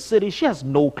 in the city. She has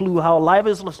no clue how life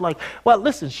is. It's like, well,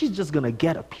 listen, she's just going to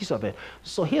get a piece of it.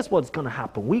 So here's what's going to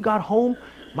happen. We got home.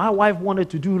 My wife wanted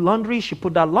to do laundry. She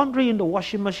put that laundry in the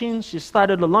washing machine. She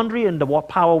started the laundry and the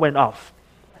power went off.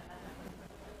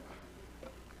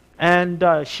 And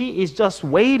she is just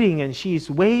waiting and she's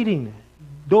waiting.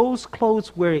 Those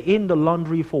clothes were in the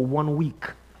laundry for 1 week.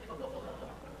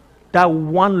 That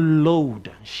one load,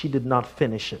 she did not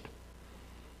finish it.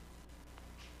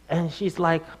 And she's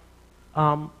like,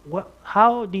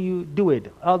 how do you do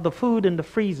it? The food in the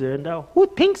freezer. And who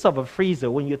thinks of a freezer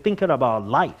when you're thinking about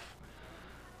life?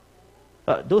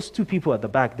 Those two people at the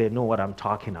back there know what I'm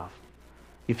talking of.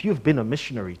 If you've been a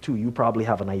missionary too, you probably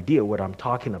have an idea what I'm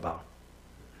talking about.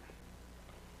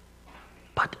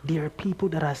 But there are people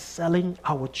that are selling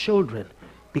our children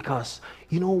because,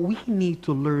 we need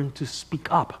to learn to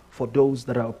speak up for those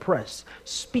that are oppressed.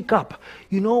 Speak up.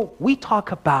 We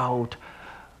talk about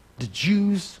the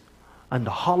Jews and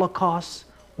the Holocaust.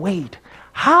 Wait,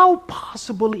 how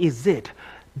possible is it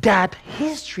that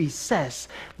history says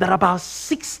that about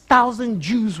 6,000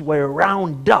 Jews were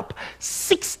rounded up?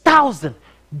 6,000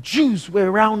 Jews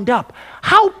were rounded up.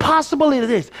 How possible it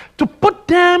is to put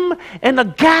them in a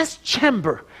gas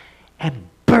chamber and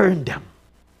burn them?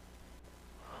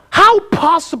 How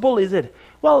possible is it?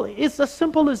 Well, it's as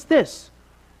simple as this.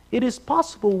 It is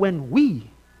possible when we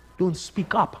don't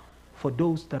speak up for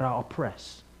those that are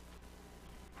oppressed.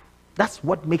 That's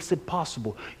what makes it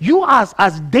possible. You are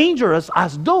as dangerous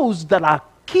as those that are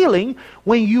killing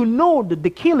when you know that the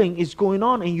killing is going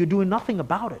on and you're doing nothing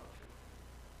about it.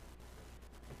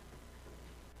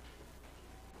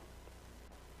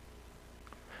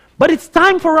 But it's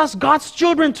time for us, God's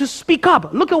children, to speak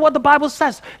up. Look at what the Bible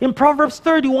says in Proverbs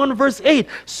 31 verse 8.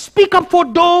 Speak up for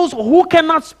those who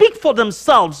cannot speak for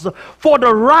themselves, for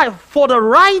the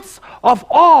rights of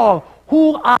all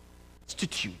who are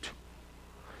destitute.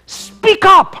 Speak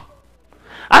up.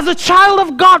 As a child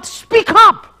of God, speak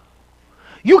up.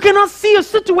 You cannot see a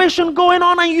situation going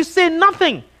on and you say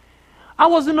nothing. I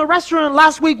was in a restaurant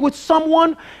last week with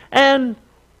someone, and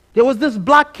there was this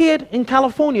black kid in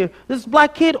California. This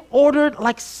black kid ordered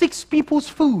like 6 people's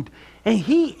food, and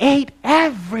he ate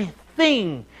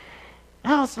everything.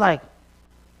 And I was like,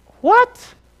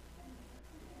 what?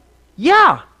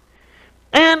 Yeah.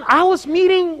 And I was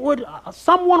meeting with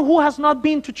someone who has not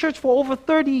been to church for over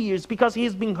 30 years because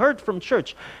he's been hurt from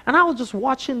church. And I was just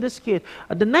watching this kid.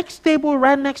 At the next table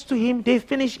right next to him, they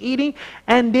finished eating,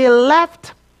 and they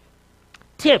left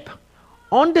tip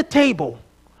on the table.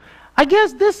 I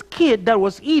guess this kid that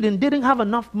was eating didn't have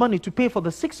enough money to pay for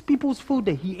the 6 people's food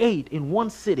that he ate in one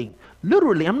sitting.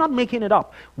 Literally, I'm not making it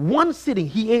up. One sitting,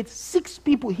 he ate 6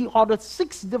 people. He ordered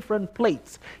 6 different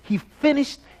plates. He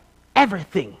finished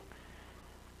everything.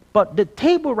 But the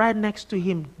table right next to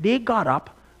him, they got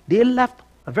up. They left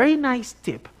a very nice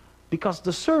tip because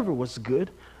the server was good.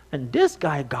 And this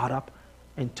guy got up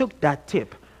and took that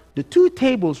tip. The 2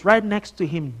 tables right next to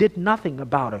him did nothing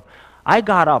about it. I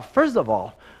got up. First of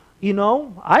all,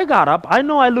 I got up. I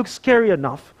know I look scary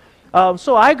enough.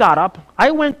 So I got up. I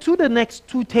went to the next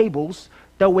 2 tables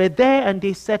that were there, and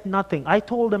they said nothing. I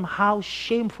told them how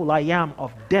shameful I am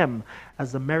of them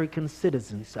as American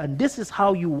citizens. And this is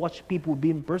how you watch people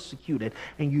being persecuted,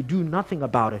 and you do nothing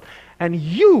about it. And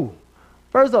you,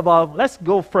 first of all, let's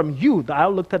go from you. I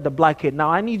looked at the black kid.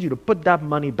 Now I need you to put that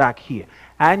money back here.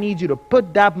 I need you to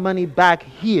put that money back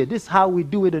here. This is how we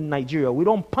do it in Nigeria. We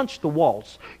don't punch the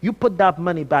walls. You put that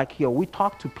money back here. We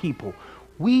talk to people.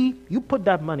 You put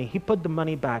that money. He put the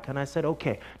money back. And I said,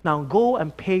 okay, now go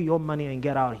and pay your money and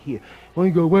get out of here. When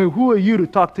you go, wait, who are you to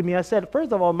talk to me? I said,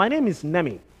 first of all, my name is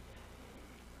Nemi.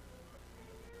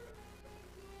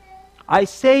 I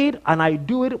say it and I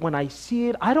do it when I see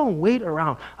it. I don't wait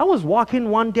around. I was walking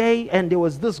one day and there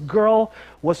was this girl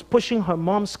was pushing her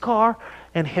mom's car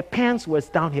and her pants was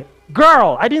down here.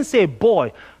 Girl, I didn't say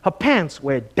boy. Her pants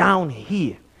were down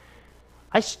here.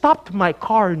 I stopped my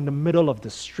car in the middle of the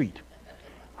street.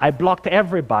 I blocked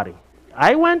everybody.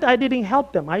 I went, I didn't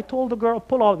help them. I told the girl,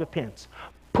 pull up your pants.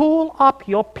 Pull up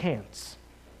your pants.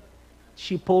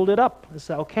 She pulled it up. I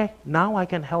said, okay, now I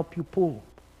can help you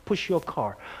push your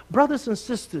car. Brothers and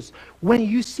sisters, when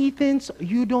you see things,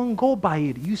 you don't go by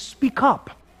it. You speak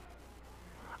up.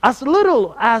 As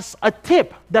little as a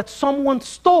tip that someone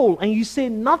stole and you say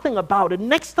nothing about it,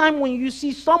 next time when you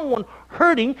see someone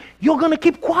hurting, you're going to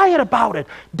keep quiet about it.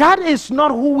 That is not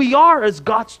who we are as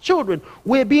God's children.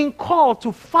 We're being called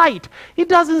to fight. It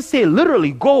doesn't say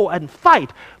literally go and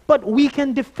fight, but we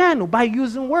can defend by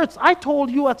using words. I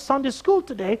told you at Sunday school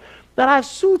today that I've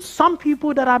sued some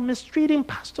people that are mistreating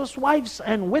pastors' wives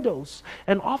and widows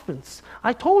and orphans.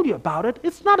 I told you about it.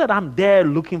 It's not that I'm there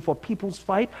looking for people's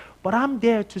fight, but I'm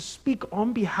there to speak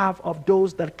on behalf of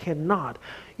those that cannot.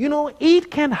 You know, it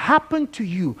can happen to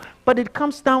you, but it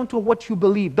comes down to what you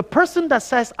believe. The person that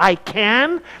says I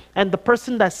can and the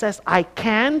person that says I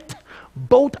can't,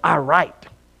 both are right.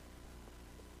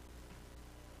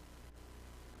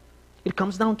 It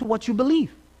comes down to what you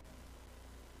believe.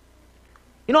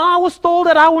 You know, I was told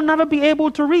that I would never be able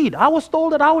to read. I was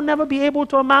told that I would never be able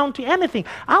to amount to anything.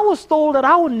 I was told that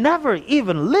I would never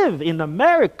even live in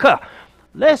America.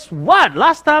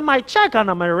 Last time I checked, I'm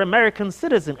an American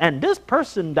citizen. And this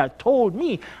person that told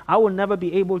me I would never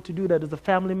be able to do that is a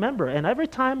family member. And every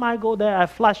time I go there, I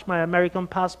flash my American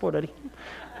passport at him.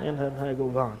 And then I go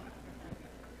on.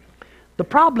 The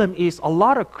problem is a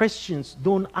lot of Christians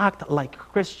don't act like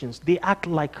Christians. They act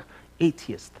like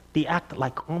atheists. They act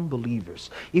like unbelievers.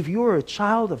 If you're a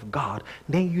child of God,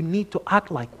 then you need to act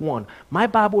like one. My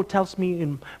Bible tells me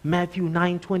in Matthew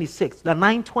 9:26, the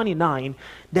 9:29,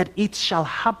 that it shall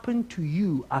happen to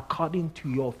you according to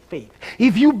your faith.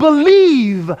 If you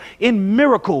believe in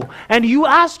miracle and you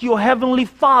ask your heavenly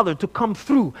Father to come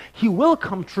through, He will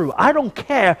come through. I don't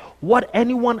care what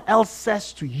anyone else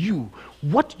says to you.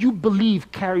 What you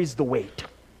believe carries the weight.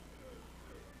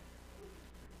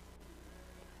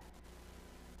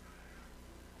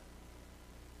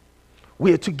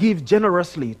 We are to give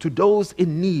generously to those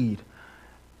in need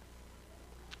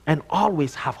and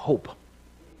always have hope.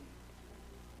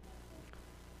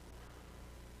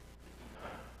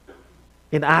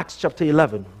 In Acts chapter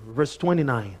 11, verse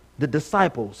 29, the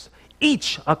disciples,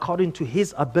 each according to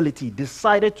his ability,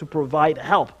 decided to provide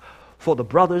help for the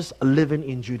brothers living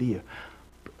in Judea.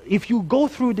 If you go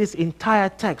through this entire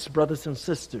text, brothers and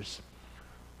sisters,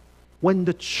 when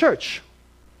the church,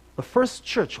 the first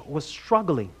church, was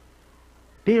struggling,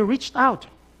 they reached out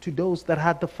to those that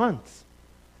had the funds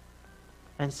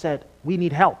and said, we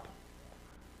need help.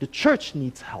 The church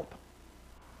needs help.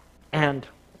 And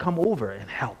come over and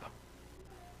help.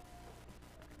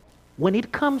 When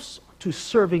it comes to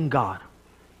serving God,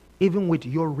 even with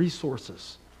your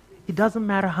resources, it doesn't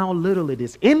matter how little it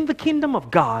is. In the kingdom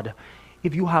of God,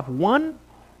 if you have one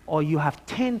or you have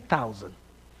 10,000,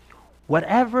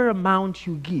 whatever amount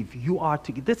you give, you are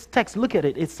to give. This text, look at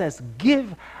it. It says,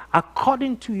 give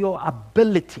according to your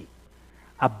ability.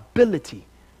 Ability.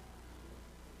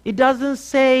 It doesn't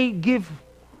say give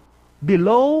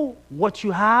below what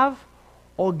you have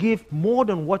or give more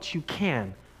than what you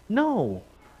can. No.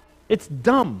 It's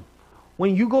dumb.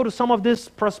 When you go to some of these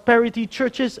prosperity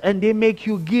churches and they make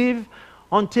you give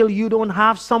until you don't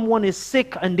have, someone is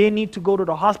sick and they need to go to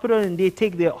the hospital and they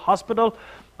take their hospital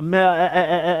money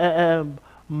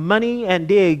and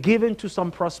they are given to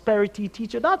some prosperity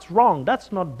teacher. That's wrong.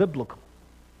 That's not biblical.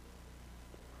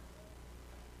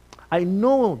 I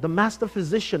know the master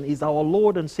physician is our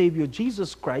Lord and Savior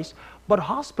Jesus Christ, but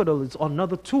hospital is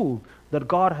another tool that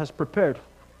God has prepared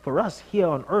for us here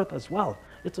on earth as well.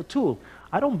 It's a tool.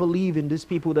 I don't believe in these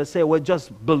people that say, well,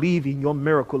 just believe in your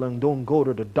miracle and don't go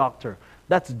to the doctor.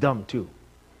 That's dumb too.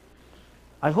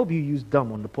 I hope you use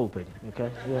dumb on the pulpit,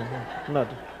 okay? Yeah, not.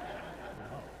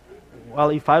 Well,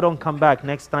 if I don't come back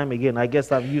next time again, I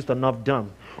guess I've used enough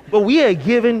dumb. But we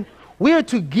are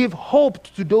to give hope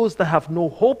to those that have no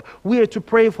hope. We are to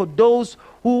pray for those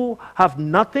who have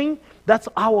nothing. That's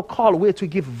our call. We are to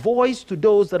give voice to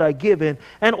those that are given.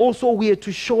 And also we are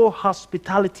to show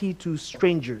hospitality to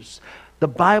strangers. The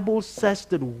Bible says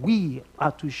that we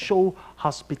are to show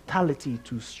hospitality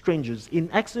to strangers.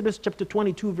 In Exodus chapter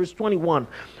 22, verse 21,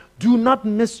 do not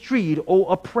mistreat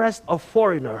or oppress a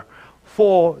foreigner,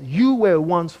 for you were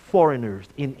once foreigners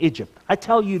in Egypt. I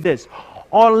tell you this,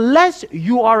 unless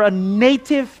you are a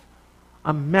Native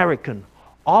American,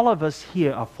 all of us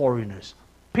here are foreigners,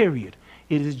 period.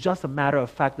 It is just a matter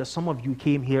of fact that some of you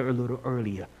came here a little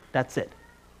earlier. That's it.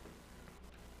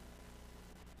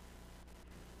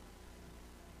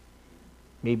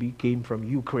 Maybe you came from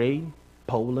Ukraine,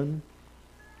 Poland,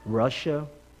 Russia,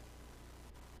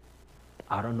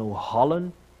 I don't know,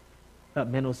 Holland.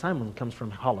 Menno Simon comes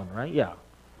from Holland, right? Yeah.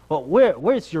 Well,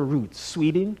 where's your roots?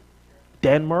 Sweden,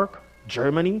 Denmark,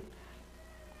 Germany?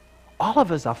 All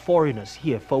of us are foreigners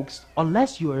here, folks,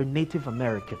 unless you are a Native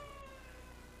American.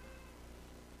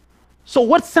 So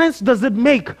what sense does it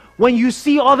make when you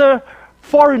see other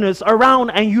foreigners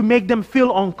around and you make them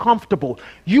feel uncomfortable?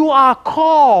 You are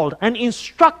called and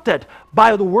instructed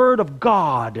by the word of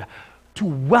God to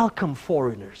welcome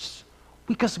foreigners,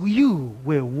 because you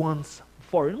were once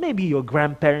foreign. Maybe your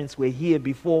grandparents were here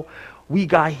before we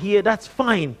got here. That's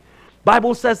fine.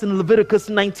 Bible says in Leviticus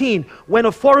 19, when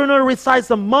a foreigner resides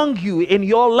among you in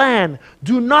your land,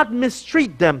 do not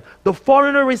mistreat them. The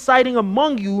foreigner residing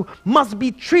among you must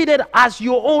be treated as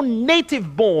your own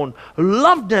native born.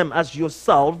 Love them as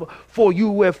yourself, for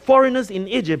you were foreigners in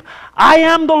Egypt. I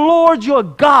am the Lord your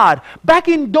God. Back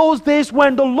in those days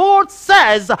when the Lord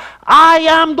says, I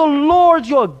am the Lord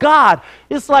your God,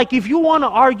 it's like, if you want to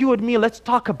argue with me, let's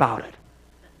talk about it.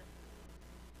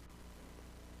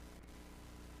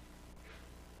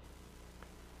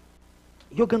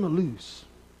 You're going to lose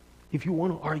if you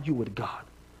want to argue with God.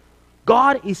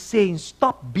 God is saying,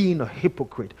 stop being a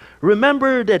hypocrite.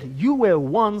 Remember that you were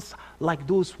once like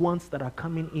those ones that are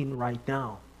coming in right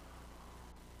now.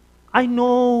 I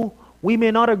know we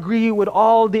may not agree with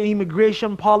all the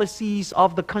immigration policies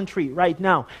of the country right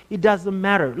now. It doesn't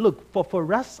matter. Look,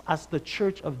 for us as the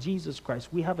Church of Jesus Christ,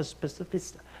 we have a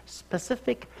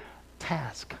specific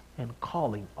task and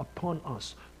calling upon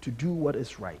us to do what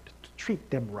is right, to treat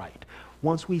them right.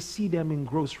 Once we see them in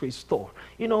grocery store,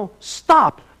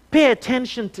 stop, pay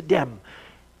attention to them.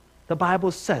 The Bible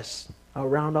says, I'll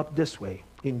round up this way,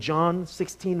 in John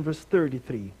 16 verse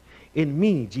 33, in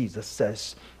me, Jesus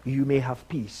says, you may have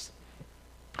peace.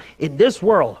 In this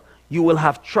world, you will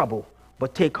have trouble,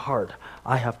 but take heart,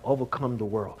 I have overcome the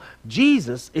world.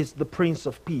 Jesus is the Prince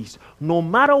of Peace. No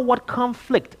matter what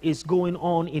conflict is going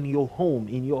on in your home,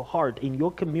 in your heart, in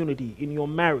your community, in your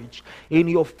marriage, in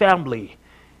your family,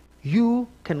 you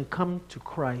can come to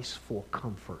Christ for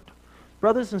comfort.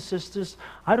 Brothers and sisters,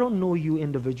 I don't know you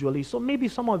individually, so maybe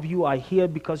some of you are here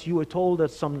because you were told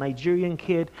that some Nigerian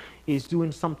kid is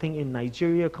doing something in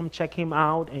Nigeria, come check him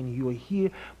out, and you are here,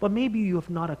 but maybe you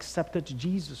have not accepted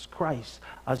Jesus Christ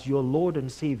as your Lord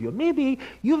and Savior. Maybe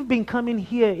you've been coming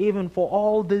here even for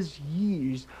all these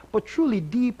years, but truly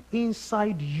deep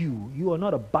inside you, you are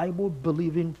not a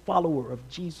Bible-believing follower of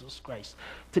Jesus Christ.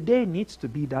 Today needs to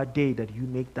be that day that you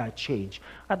make that change.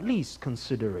 At least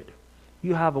consider it.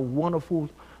 You have a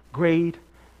wonderful, great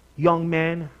young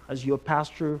man as your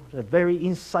pastor, a very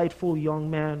insightful young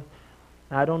man.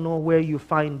 I don't know where you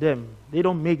find them. They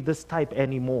don't make this type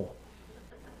anymore.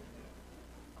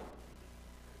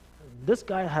 This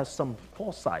guy has some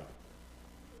foresight.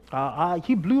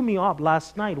 He blew me up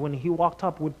last night when he walked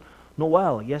up with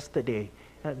Noel yesterday.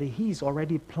 He's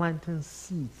already planting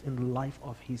seeds in the life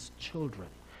of his children.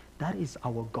 That is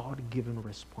our God-given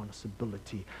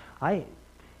responsibility.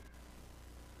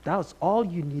 That was all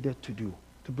you needed to do,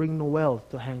 to bring Noel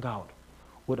to hang out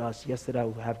with us yesterday.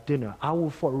 We'll have dinner. I will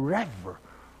forever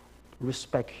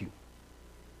respect you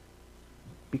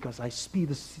because I see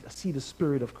the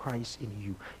Spirit of Christ in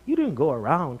you. You didn't go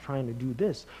around trying to do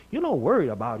this. You're not worried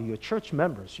about your church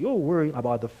members. You're worried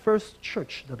about the first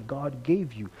church that God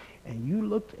gave you. And you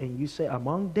looked and you say,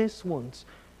 among these ones,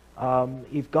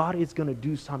 if God is going to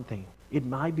do something, it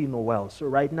might be Noel. So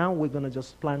right now, we're going to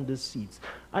just plant these seeds.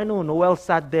 I know Noel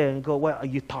sat there and go, well,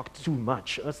 you talk too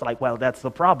much. It's like, well, that's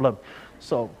the problem.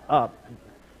 So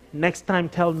next time,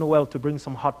 tell Noel to bring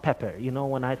some hot pepper.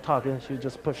 When I talk, she'll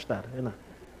just push that.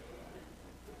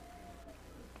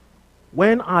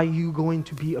 When are you going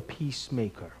to be a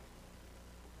peacemaker?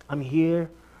 I'm here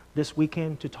this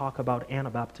weekend to talk about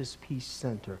Anabaptist Peace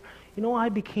Center.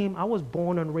 I was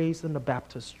born and raised in the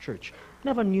Baptist church.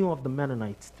 Never knew of the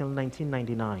Mennonites till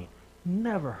 1999.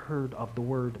 Never heard of the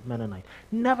word Mennonite.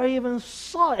 Never even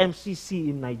saw MCC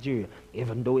in Nigeria,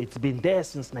 even though it's been there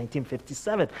since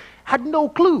 1957. Had no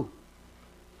clue.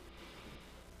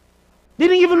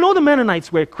 Didn't even know the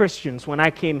Mennonites were Christians when I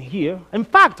came here. In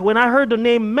fact, when I heard the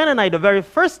name Mennonite the very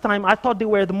first time, I thought they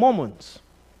were the Mormons.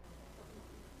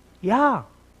 Yeah,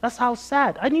 that's how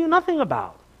sad. I knew nothing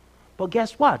about. But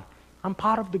guess what? I'm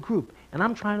part of the group, and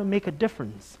I'm trying to make a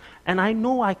difference. And I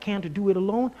know I can't do it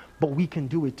alone, but we can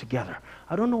do it together.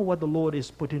 I don't know what the Lord is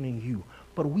putting in you,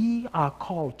 but we are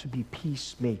called to be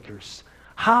peacemakers.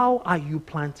 How are you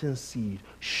planting seed?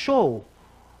 Show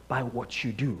by what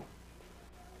you do.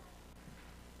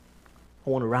 I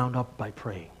want to round up by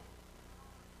praying.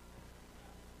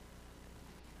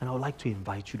 And I would like to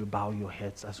invite you to bow your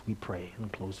heads as we pray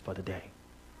and close for the day.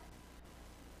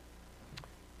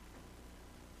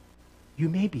 You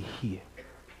may be here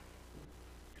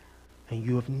and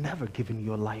you have never given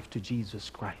your life to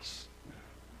Jesus Christ.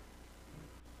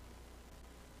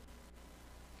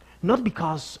 Not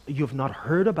because you've not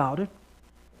heard about it,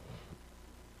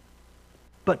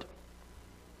 but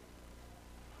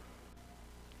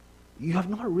you have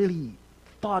not really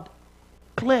thought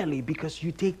clearly because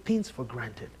you take things for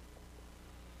granted.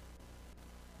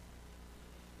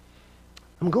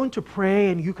 I'm going to pray,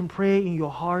 and you can pray in your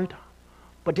heart,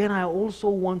 but then I also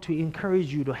want to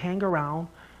encourage you to hang around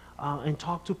and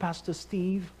talk to Pastor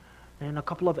Steve and a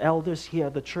couple of elders here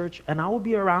at the church, and I will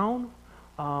be around,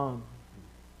 but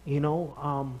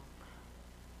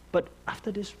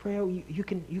after this prayer, you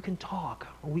can talk.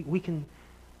 We can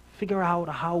figure out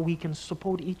how we can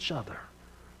support each other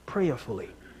prayerfully.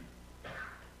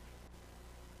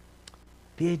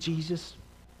 Dear Jesus,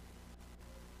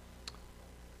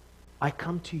 I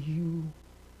come to you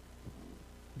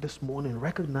this morning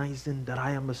recognizing that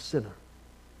I am a sinner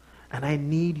and I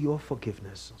need your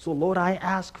forgiveness. So Lord, I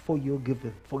ask for your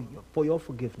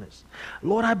forgiveness.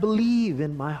 Lord, I believe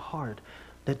in my heart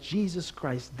that Jesus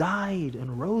Christ died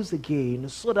and rose again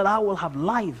so that I will have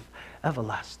life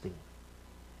everlasting.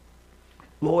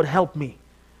 Lord, help me,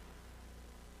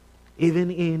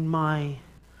 even in my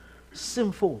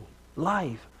sinful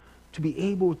life, to be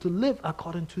able to live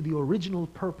according to the original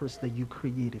purpose that you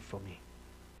created for me.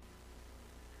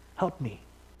 Help me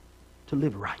to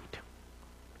live right.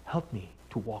 Help me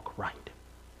to walk right.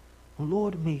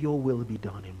 Lord, may your will be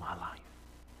done in my life.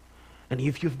 And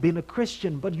if you've been a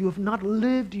Christian, but you have not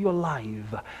lived your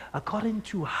life according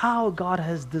to how God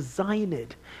has designed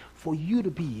it for you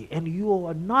to be, and you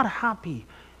are not happy,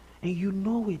 and you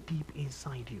know it deep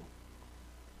inside you,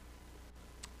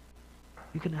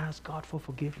 you can ask God for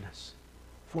forgiveness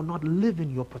for not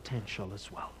living your potential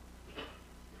as well.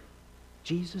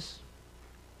 Jesus,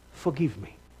 forgive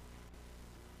me.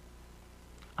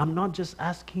 I'm not just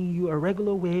asking you a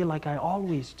regular way like I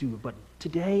always do, but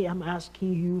today I'm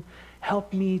asking you,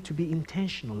 help me to be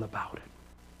intentional about it.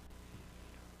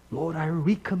 Lord, I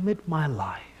recommit my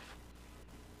life.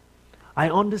 I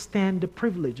understand the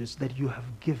privileges that you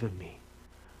have given me.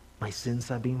 My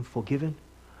sins are being forgiven.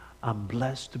 I'm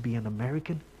blessed to be an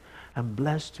American. I'm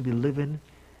blessed to be living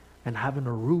and having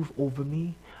a roof over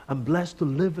me. I'm blessed to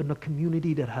live in a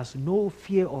community that has no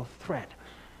fear or threat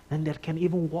and that can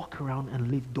even walk around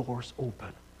and leave doors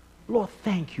open. Lord,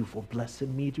 thank you for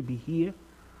blessing me to be here.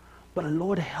 But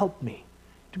Lord, help me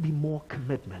to be more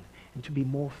commitment and to be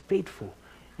more faithful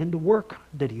in the work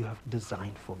that you have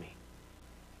designed for me.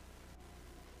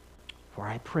 For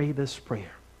I pray this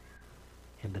prayer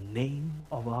in the name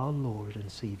of our Lord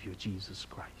and Savior, Jesus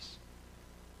Christ.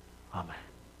 Amen.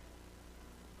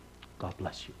 God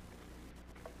bless you.